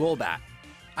knocks out Golbat.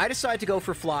 I decide to go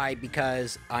for Fly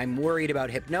because I'm worried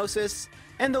about Hypnosis,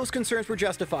 and those concerns were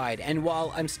justified, and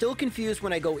while I'm still confused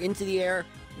when I go into the air,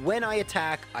 when I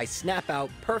attack, I snap out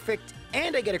perfect,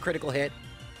 and I get a critical hit.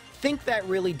 Think that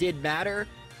really did matter,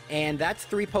 and that's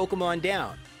 3 Pokemon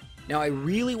down. Now I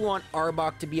really want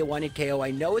Arbok to be a one-hit KO. I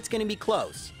know it's going to be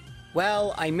close.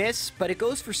 Well, I miss, but it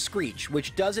goes for Screech,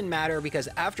 which doesn't matter because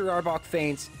after Arbok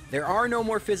faints, there are no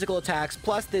more physical attacks,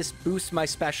 plus this boosts my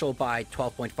special by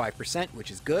 12.5%,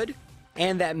 which is good.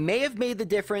 And that may have made the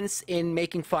difference in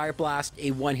making Fire Blast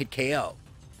a one-hit KO.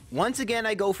 Once again,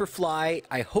 I go for Fly.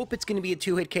 I hope it's going to be a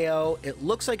 2-hit KO. It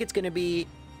looks like it's going to be.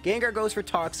 Gengar goes for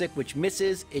Toxic, which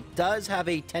misses. It does have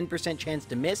a 10% chance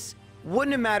to miss.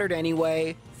 Wouldn't have mattered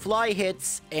anyway. Fly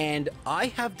hits, and I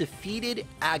have defeated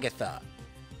Agatha.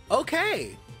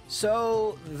 Okay,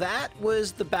 so that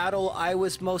was the battle I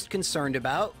was most concerned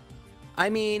about. I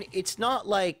mean, it's not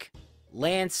like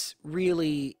Lance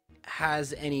really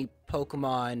has any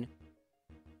Pokemon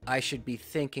I should be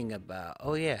thinking about.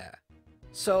 Oh yeah.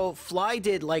 So Fly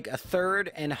did like a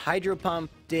third and Hydro Pump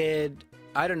did,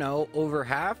 I don't know, over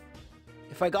half.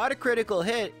 If I got a critical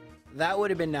hit, that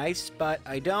would have been nice, but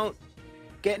I don't.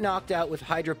 Get knocked out with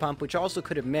Hydro Pump, which also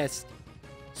could have missed.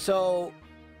 So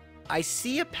I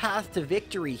see a path to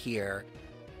victory here,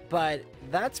 but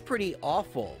that's pretty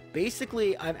awful.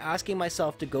 Basically, I'm asking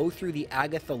myself to go through the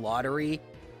Agatha lottery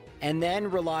and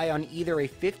then rely on either a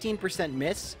 15%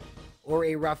 miss or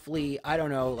a roughly, I don't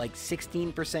know, like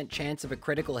 16% chance of a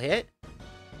critical hit.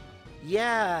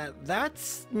 Yeah,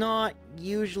 that's not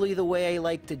usually the way I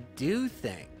like to do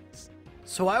things.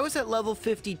 So I was at level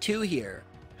 52 here.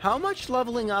 How much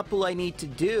leveling up will I need to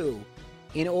do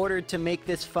in order to make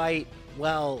this fight,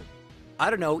 well, I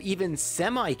don't know, even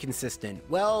semi-consistent?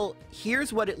 Well,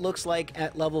 here's what it looks like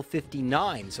at level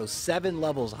 59, so 7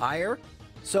 levels higher.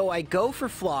 So I go for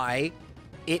Fly,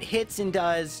 it hits and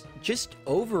does just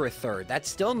over a third. That's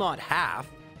still not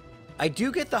half. I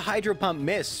do get the Hydro Pump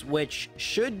miss, which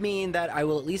should mean that I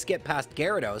will at least get past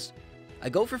Gyarados. I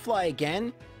go for Fly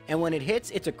again, and when it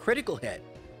hits, it's a critical hit.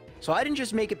 So I didn't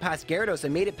just make it past Gyarados, I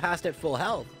made it past at full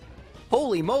health.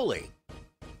 Holy moly!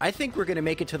 I think we're gonna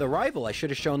make it to the rival I should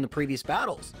have shown the previous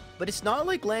battles. But it's not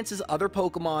like Lance's other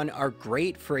Pokemon are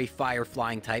great for a fire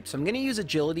flying type, so I'm gonna use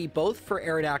Agility both for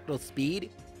Aerodactyl speed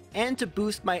and to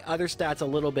boost my other stats a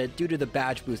little bit due to the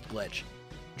badge boost glitch.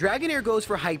 Dragonair goes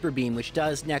for Hyper Beam, which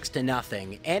does next to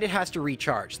nothing, and it has to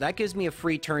recharge. That gives me a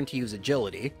free turn to use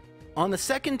Agility. On the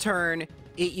second turn,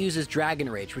 it uses Dragon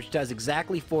Rage, which does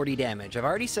exactly 40 damage. I've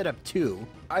already set up 2.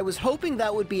 I was hoping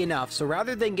that would be enough, so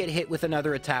rather than get hit with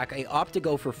another attack, I opt to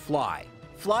go for Fly.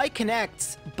 Fly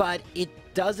connects, but it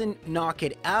doesn't knock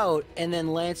it out, and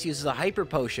then Lance uses a Hyper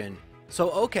Potion.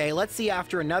 So okay, let's see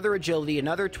after another Agility,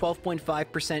 another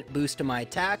 12.5% boost to my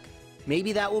attack.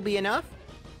 Maybe that will be enough?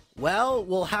 Well,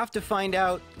 we'll have to find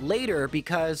out later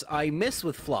because I miss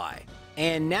with Fly.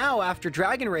 And now after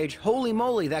Dragon Rage, holy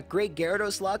moly, that great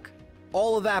Gyarados luck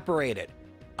all evaporated.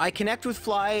 I connect with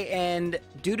Fly, and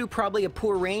due to probably a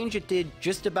poor range, it did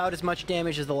just about as much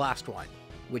damage as the last one,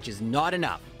 which is not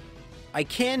enough. I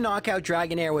can knock out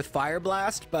Dragonair with Fire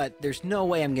Blast, but there's no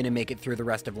way I'm going to make it through the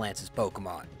rest of Lance's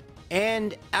Pokemon.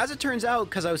 And as it turns out,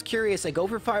 because I was curious, I go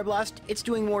for Fire Blast, it's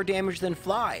doing more damage than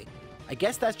Fly. I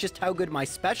guess that's just how good my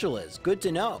special is. Good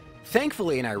to know.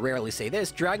 Thankfully, and I rarely say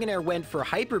this, Dragonair went for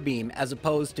Hyper Beam as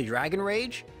opposed to Dragon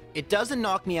Rage. It doesn't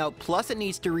knock me out, plus it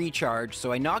needs to recharge,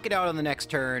 so I knock it out on the next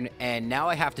turn, and now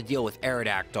I have to deal with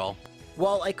Aerodactyl.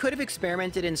 While I could have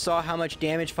experimented and saw how much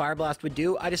damage Fire Blast would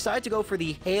do, I decided to go for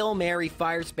the Hail Mary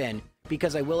Fire Spin,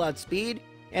 because I will outspeed,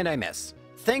 and I miss.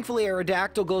 Thankfully,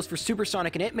 Aerodactyl goes for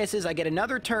Supersonic and it misses, I get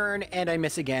another turn, and I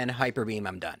miss again, Hyper Beam,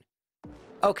 I'm done.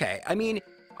 Okay, I mean,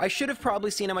 I should have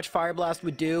probably seen how much Fire Blast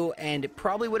would do, and it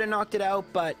probably would have knocked it out,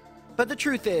 but the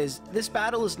truth is, this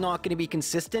battle is not going to be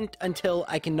consistent until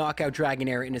I can knock out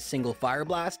Dragonair in a single Fire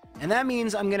Blast, and that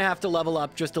means I'm going to have to level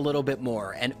up just a little bit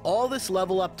more, and all this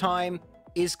level up time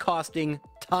is costing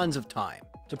tons of time.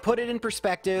 To put it in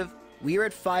perspective, we are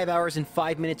at 5 hours and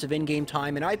 5 minutes of in-game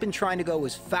time, and I've been trying to go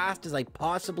as fast as I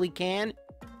possibly can.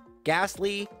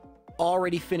 Ghastly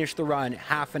already finished the run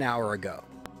half an hour ago.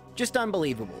 Just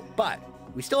unbelievable, but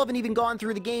we still haven't even gone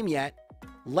through the game yet.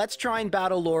 Let's try and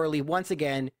battle Loralee once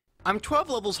again. I'm 12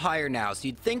 levels higher now, so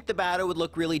you'd think the battle would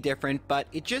look really different, but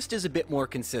it just is a bit more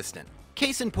consistent.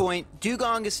 Case in point,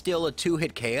 Dugong is still a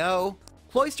 2-hit KO.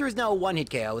 Cloyster is now a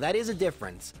 1-hit KO, that is a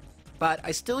difference. But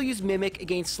I still use Mimic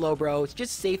against Slowbro, it's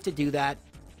just safe to do that.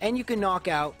 And you can knock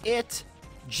out it,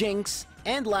 Jinx,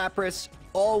 and Lapras,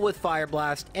 all with Fire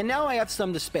Blast, and now I have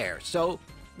some to spare, so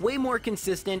way more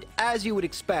consistent, as you would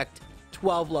expect,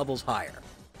 12 levels higher.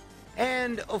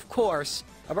 And, of course,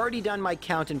 I've already done my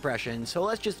count impression, so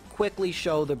let's just quickly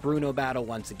show the Bruno battle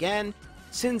once again.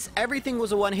 Since everything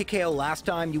was a 1-hit KO last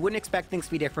time, you wouldn't expect things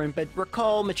to be different, but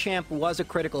recall Machamp was a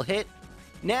critical hit.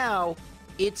 Now,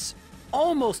 it's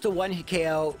almost a 1-hit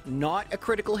KO, not a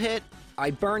critical hit.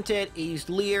 I burnt it, I used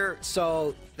Leer,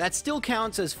 so that still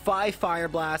counts as 5 Fire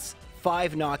Blasts,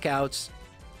 5 knockouts.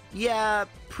 Yeah,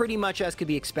 pretty much as could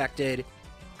be expected.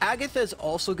 Agatha is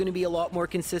also going to be a lot more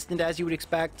consistent as you would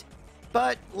expect.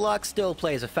 But luck still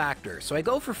plays a factor, so I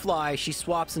go for Fly, she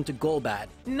swaps into Golbat.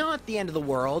 Not the end of the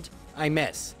world, I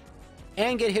miss.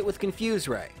 And get hit with Confuse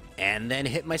Ray, and then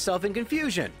hit myself in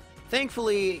Confusion.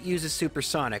 Thankfully, it uses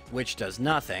Supersonic, which does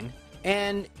nothing.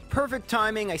 And perfect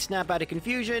timing, I snap out of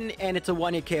Confusion, and it's a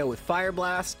 1-hit KO with Fire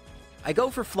Blast. I go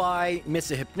for Fly, miss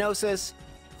a Hypnosis.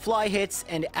 Fly hits,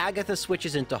 and Agatha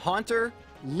switches into Haunter.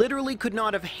 Literally could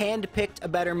not have handpicked a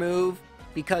better move.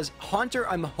 because Haunter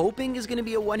I'm hoping is going to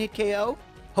be a one-hit KO.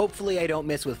 Hopefully I don't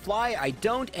miss with Fly. I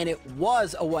don't, and it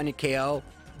was a one-hit KO.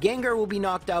 Gengar will be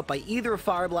knocked out by either a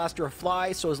Fire Blast or a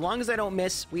Fly, so as long as I don't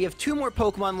miss, we have 2 more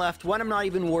Pokemon left, one I'm not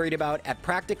even worried about at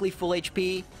practically full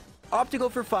HP. Opt to go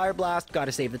for Fire Blast,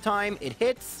 gotta save the time, it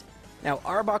hits. Now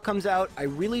Arbok comes out, I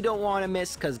really don't want to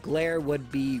miss because Glare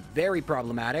would be very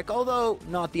problematic, although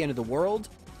not the end of the world.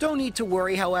 Don't need to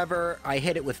worry, however, I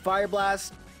hit it with Fire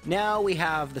Blast. Now we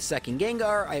have the second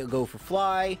Gengar, I go for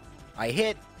Fly, I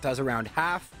hit, does around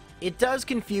half. It does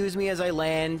confuse me as I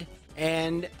land,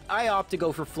 and I opt to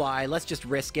go for Fly, let's just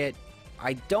risk it.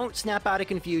 I don't snap out of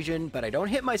confusion, but I don't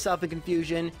hit myself in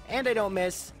confusion, and I don't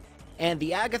miss. And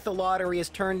the Agatha lottery has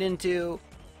turned into,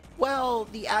 well,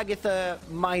 the Agatha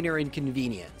minor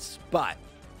inconvenience. But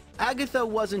Agatha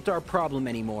wasn't our problem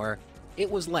anymore, it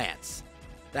was Lance.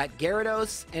 That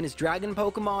Gyarados and his dragon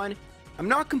Pokemon, I'm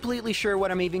not completely sure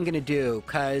what I'm even going to do,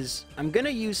 because I'm going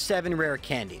to use 7 rare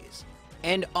candies.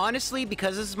 And honestly,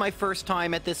 because this is my first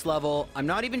time at this level, I'm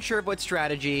not even sure of what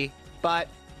strategy, but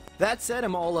that said,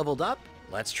 I'm all leveled up.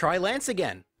 Let's try Lance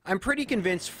again. I'm pretty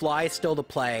convinced Fly is still the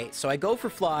play, so I go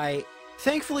for Fly.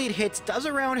 Thankfully it hits, does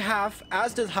around half,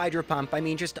 as does Hydro Pump. I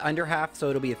mean just under half, so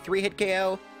it'll be a 3-hit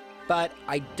KO. But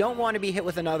I don't want to be hit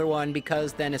with another one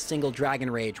because then a single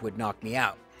Dragon Rage would knock me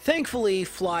out. Thankfully,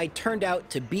 Fly turned out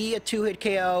to be a 2-hit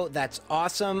KO. That's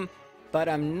awesome. But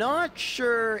I'm not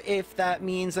sure if that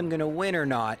means I'm going to win or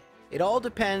not. It all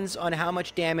depends on how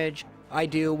much damage I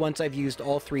do once I've used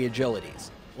all 3 agilities.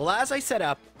 Well, as I set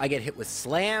up, I get hit with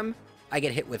Slam, I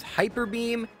get hit with Hyper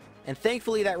Beam, and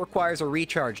thankfully that requires a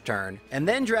recharge turn, and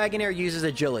then Dragonair uses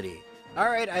agility.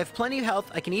 Alright, I have plenty of health,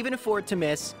 I can even afford to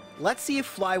miss. Let's see if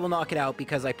Fly will knock it out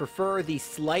because I prefer the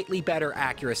slightly better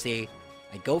accuracy.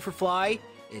 I go for Fly,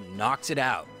 it knocks it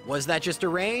out. Was that just a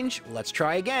range? Let's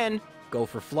try again. Go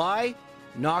for Fly,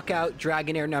 knock out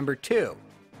Dragonair number 2.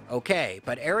 Okay,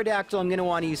 but Aerodactyl I'm going to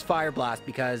want to use Fire Blast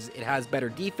because it has better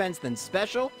defense than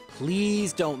Special.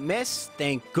 Please don't miss.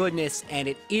 Thank goodness, and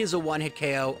it is a one-hit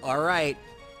KO. Alright,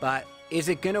 but is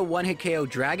it going to one-hit KO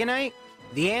Dragonite?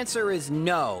 The answer is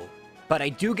no, but I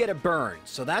do get a burn,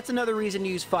 so that's another reason to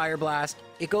use Fire Blast.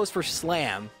 It goes for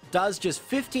Slam, does just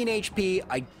 15 HP,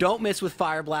 I don't miss with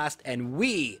Fire Blast, and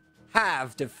we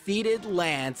have defeated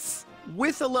Lance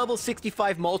with a level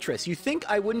 65 Moltres. You think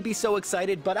I wouldn't be so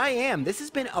excited, but I am. This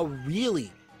has been a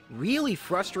really, really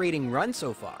frustrating run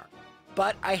so far.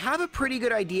 But I have a pretty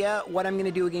good idea what I'm going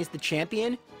to do against the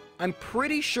champion. I'm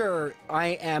pretty sure I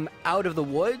am out of the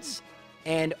woods,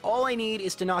 and all I need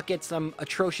is to not get some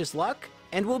atrocious luck,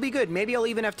 and we'll be good. Maybe I'll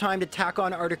even have time to tack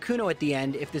on Articuno at the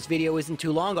end if this video isn't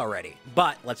too long already.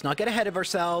 But let's not get ahead of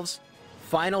ourselves.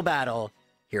 Final battle.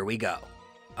 Here we go.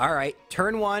 Alright,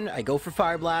 turn 1, I go for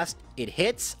Fire Blast. It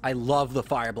hits. I love the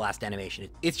Fire Blast animation.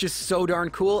 It's just so darn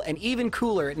cool, and even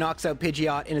cooler, it knocks out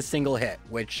Pidgeot in a single hit,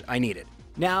 which I needed.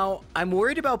 Now, I'm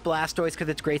worried about Blastoise because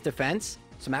it's great defense,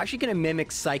 so I'm actually going to mimic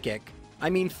Psychic. I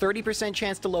mean, 30%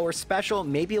 chance to lower Special,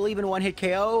 maybe it'll even one-hit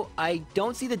KO. I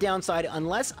don't see the downside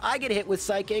unless I get hit with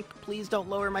Psychic. Please don't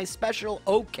lower my Special.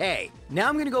 Okay. Now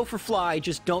I'm going to go for Fly,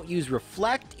 just don't use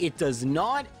Reflect. It does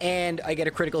not, and I get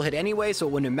a critical hit anyway, so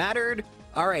it wouldn't have mattered.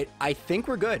 Alright, I think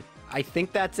we're good. I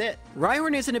think that's it.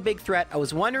 Rhyhorn isn't a big threat. I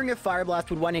was wondering if Fire Blast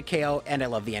would one-hit KO, and I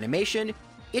love the animation.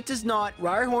 It does not.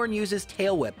 Rhyhorn uses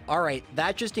Tail Whip. Alright,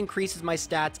 that just increases my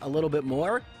stats a little bit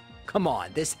more. Come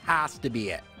on, this has to be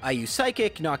it. I use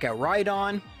Psychic, knock out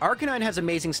Rhydon. Arcanine has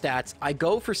amazing stats. I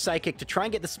go for Psychic to try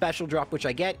and get the special drop, which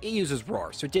I get. It uses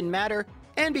Roar, so it didn't matter.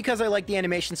 And because I like the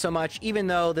animation so much, even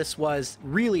though this was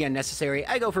really unnecessary,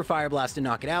 I go for Fire Blast to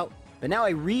knock it out. But now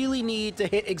I really need to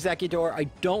hit Executor. I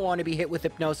don't want to be hit with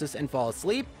Hypnosis and fall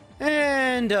asleep.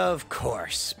 And of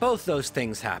course, both those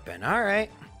things happen.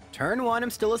 Alright. Turn 1, I'm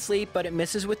still asleep, but it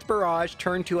misses with Barrage.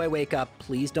 Turn 2, I wake up.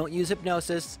 Please don't use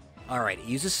Hypnosis. Alright, it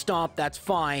uses Stomp. That's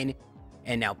fine.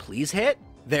 And now please hit.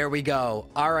 There we go.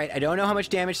 Alright, I don't know how much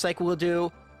damage Psychic will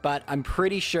do, but I'm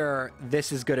pretty sure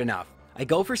this is good enough. I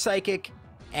go for Psychic,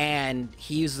 and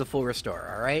he uses a full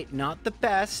Restore. Alright, not the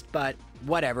best, but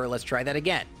whatever. Let's try that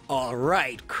again.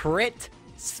 Alright, crit,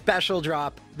 special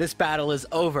drop. This battle is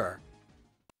over.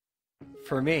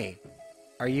 For me.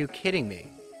 Are you kidding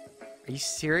me? Are you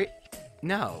serious?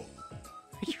 No.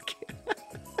 Are you kidding?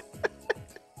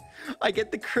 I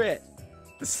get the crit,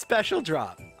 the special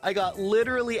drop. I got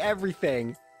literally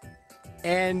everything,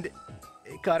 and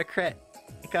it got a crit.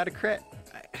 It got a crit.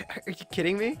 Are you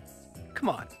kidding me? Come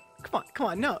on. Come on. Come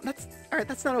on. No, that's... Alright,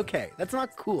 that's not okay. That's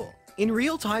not cool. In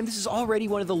real time, this is already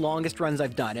one of the longest runs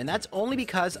I've done, and that's only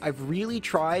because I've really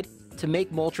tried to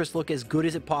make Moltres look as good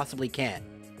as it possibly can,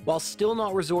 while still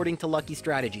not resorting to lucky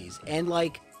strategies. And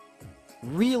like,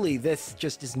 really, this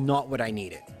just is not what I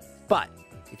needed. But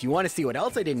if you want to see what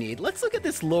else I didn't need, let's look at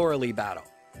this Lauralee battle.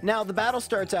 Now, the battle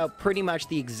starts out pretty much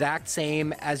the exact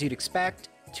same as you'd expect.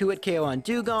 2-hit KO on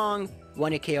Dugong,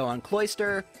 1-hit KO on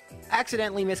Cloyster,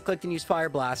 accidentally misclicked and used Fire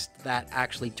Blast. That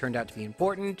actually turned out to be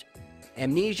important.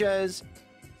 Amnesias,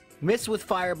 miss with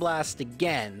Fire Blast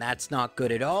again. That's not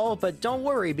good at all, but don't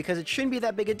worry because it shouldn't be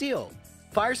that big a deal.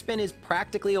 Fire Spin is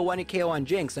practically a 1-hit KO on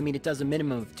Jinx. I mean, it does a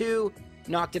minimum of 2,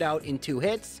 knocked it out in 2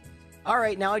 hits.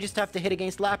 Alright, now I just have to hit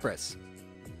against Lapras.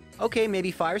 Okay, maybe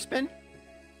Fire Spin?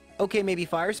 Okay, maybe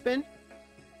Fire Spin?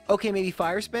 Okay, maybe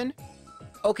Fire Spin?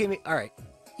 Okay, alright.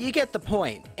 You get the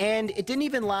point. And it didn't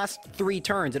even last 3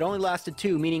 turns. It only lasted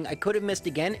 2, meaning I could have missed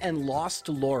again and lost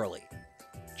to Lauralee.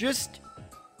 Just...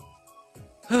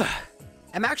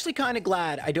 I'm actually kind of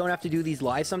glad I don't have to do these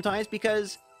live sometimes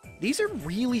because these are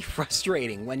really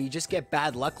frustrating when you just get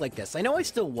bad luck like this. I know I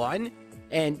still won,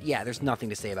 and yeah, there's nothing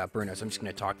to say about Bruno, so I'm just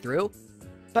going to talk through.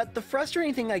 But the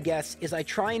frustrating thing, I guess, is I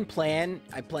try and plan.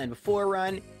 I plan before a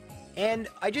run, and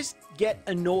I just get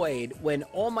annoyed when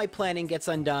all my planning gets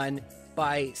undone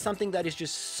by something that is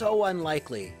just so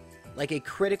unlikely, like a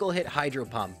critical hit Hydro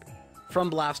Pump from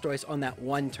Blastoise on that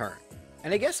one turn.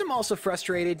 And I guess I'm also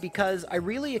frustrated because I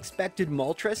really expected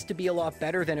Moltres to be a lot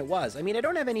better than it was. I mean, I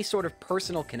don't have any sort of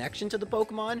personal connection to the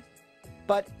Pokemon,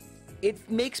 but it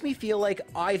makes me feel like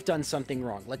I've done something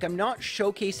wrong. Like I'm not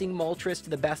showcasing Moltres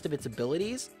to the best of its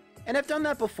abilities, and I've done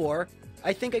that before.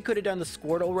 I think I could have done the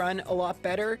Squirtle run a lot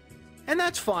better, and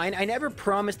that's fine. I never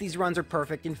promise these runs are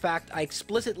perfect. In fact, I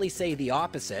explicitly say the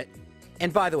opposite.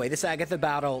 And by the way, this Agatha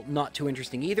battle, not too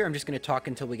interesting either. I'm just going to talk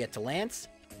until we get to Lance.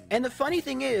 And the funny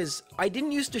thing is, I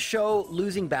didn't used to show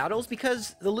losing battles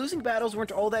because the losing battles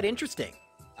weren't all that interesting.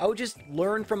 I would just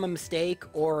learn from a mistake,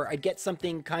 or I'd get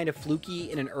something kind of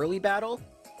fluky in an early battle.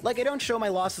 Like, I don't show my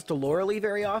losses to Lauralee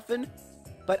very often,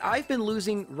 but I've been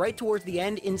losing right towards the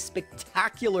end in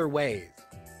spectacular ways.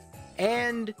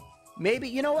 And maybe,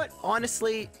 you know what?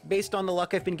 Honestly, based on the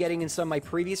luck I've been getting in some of my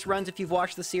previous runs, if you've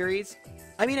watched the series,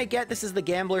 I mean, I get this is the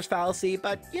gambler's fallacy,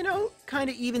 but, you know, kind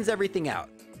of evens everything out.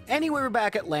 Anyway, we're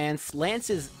back at Lance. Lance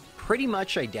is pretty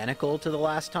much identical to the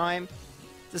last time.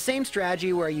 It's the same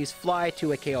strategy where I use Fly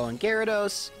to a KO on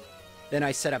Gyarados, then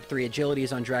I set up 3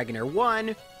 agilities on Dragonair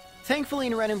 1. Thankfully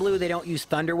in Red and Blue they don't use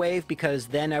Thunder Wave because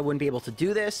then I wouldn't be able to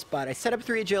do this, but I set up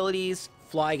 3 agilities,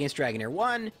 Fly against Dragonair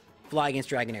 1, Fly against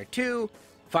Dragonair 2,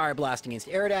 Fire Blast against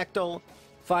Aerodactyl,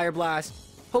 Fire Blast,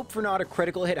 hope for not a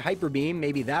critical hit Hyper Beam,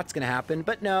 maybe that's gonna happen,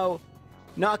 but no.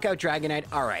 Knockout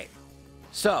Dragonite, alright.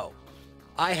 So,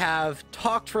 I have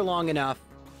talked for long enough.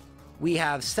 We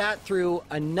have sat through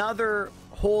another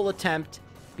whole attempt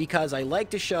because I like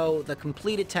to show the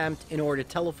complete attempt in order to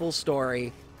tell a full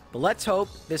story. But let's hope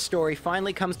this story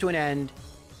finally comes to an end.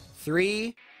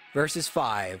 3 versus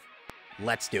 5.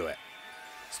 Let's do it.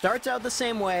 Starts out the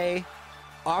same way.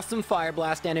 Awesome Fire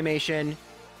Blast animation.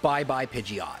 Bye-bye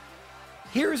Pidgeot.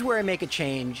 Here's where I make a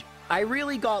change. I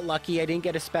really got lucky I didn't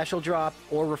get a special drop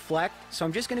or reflect, so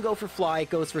I'm just going to go for Fly. It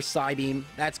goes for Psybeam.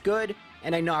 That's good,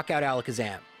 and I knock out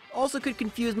Alakazam. Also could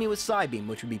confuse me with Psybeam,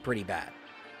 which would be pretty bad.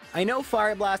 I know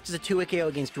Fire Blast is a 2-hit KO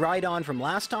against Rhydon from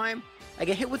last time. I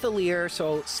get hit with a Leer,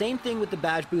 so same thing with the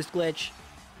Badge Boost glitch.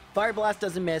 Fire Blast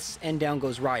doesn't miss, and down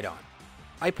goes Rhydon.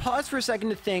 I pause for a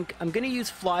second to think. I'm going to use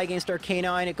Fly against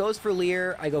Arcanine. It goes for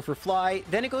Leer. I go for Fly.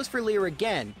 Then it goes for Leer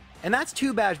again. And that's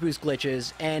 2 Badge Boost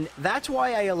glitches, and that's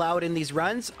why I allow it in these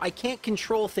runs. I can't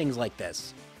control things like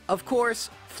this. Of course,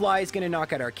 Fly is going to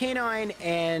knock out Arcanine,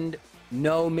 and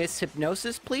no Miss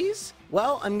Hypnosis, please?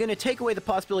 Well, I'm going to take away the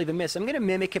possibility of a miss. I'm going to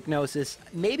Mimic Hypnosis.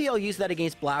 Maybe I'll use that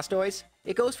against Blastoise.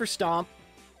 It goes for Stomp.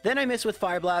 Then I miss with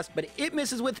Fire Blast, but it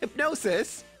misses with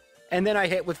Hypnosis. And then I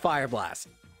hit with Fire Blast.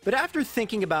 But after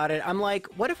thinking about it, I'm like,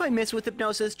 what if I miss with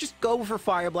Hypnosis? Just go for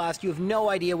Fire Blast. You have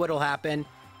no idea what'll happen.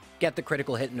 Get the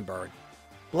critical hit in the bird.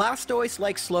 Blastoise,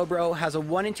 like Slowbro, has a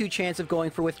 1 in 2 chance of going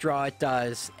for Withdraw. It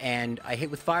does. And I hit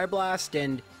with Fire Blast,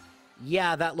 and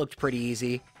yeah, that looked pretty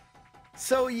easy.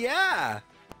 So yeah!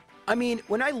 I mean,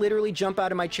 when I literally jump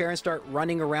out of my chair and start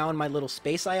running around my little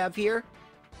space I have here,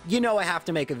 you know I have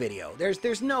to make a video.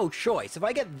 There's no choice. If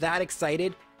I get that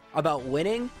excited about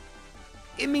winning,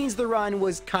 it means the run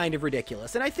was kind of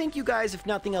ridiculous. And I think you guys, if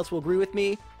nothing else, will agree with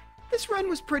me. This run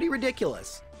was pretty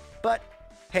ridiculous. But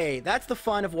hey, that's the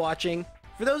fun of watching.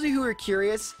 For those of you who are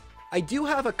curious, I do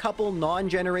have a couple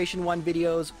non-Generation 1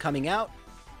 videos coming out.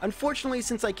 Unfortunately,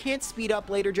 since I can't speed up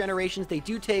later generations, they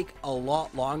do take a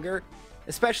lot longer,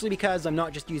 especially because I'm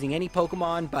not just using any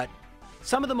Pokemon, but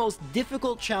some of the most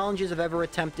difficult challenges I've ever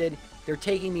attempted. They're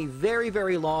taking me very,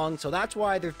 very long, so that's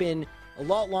why there've been a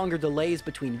lot longer delays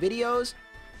between videos.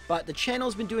 But the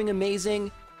channel's been doing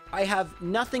amazing. I have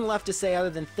nothing left to say other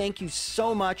than thank you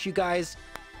so much, you guys.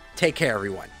 Take care,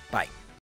 everyone. Bye.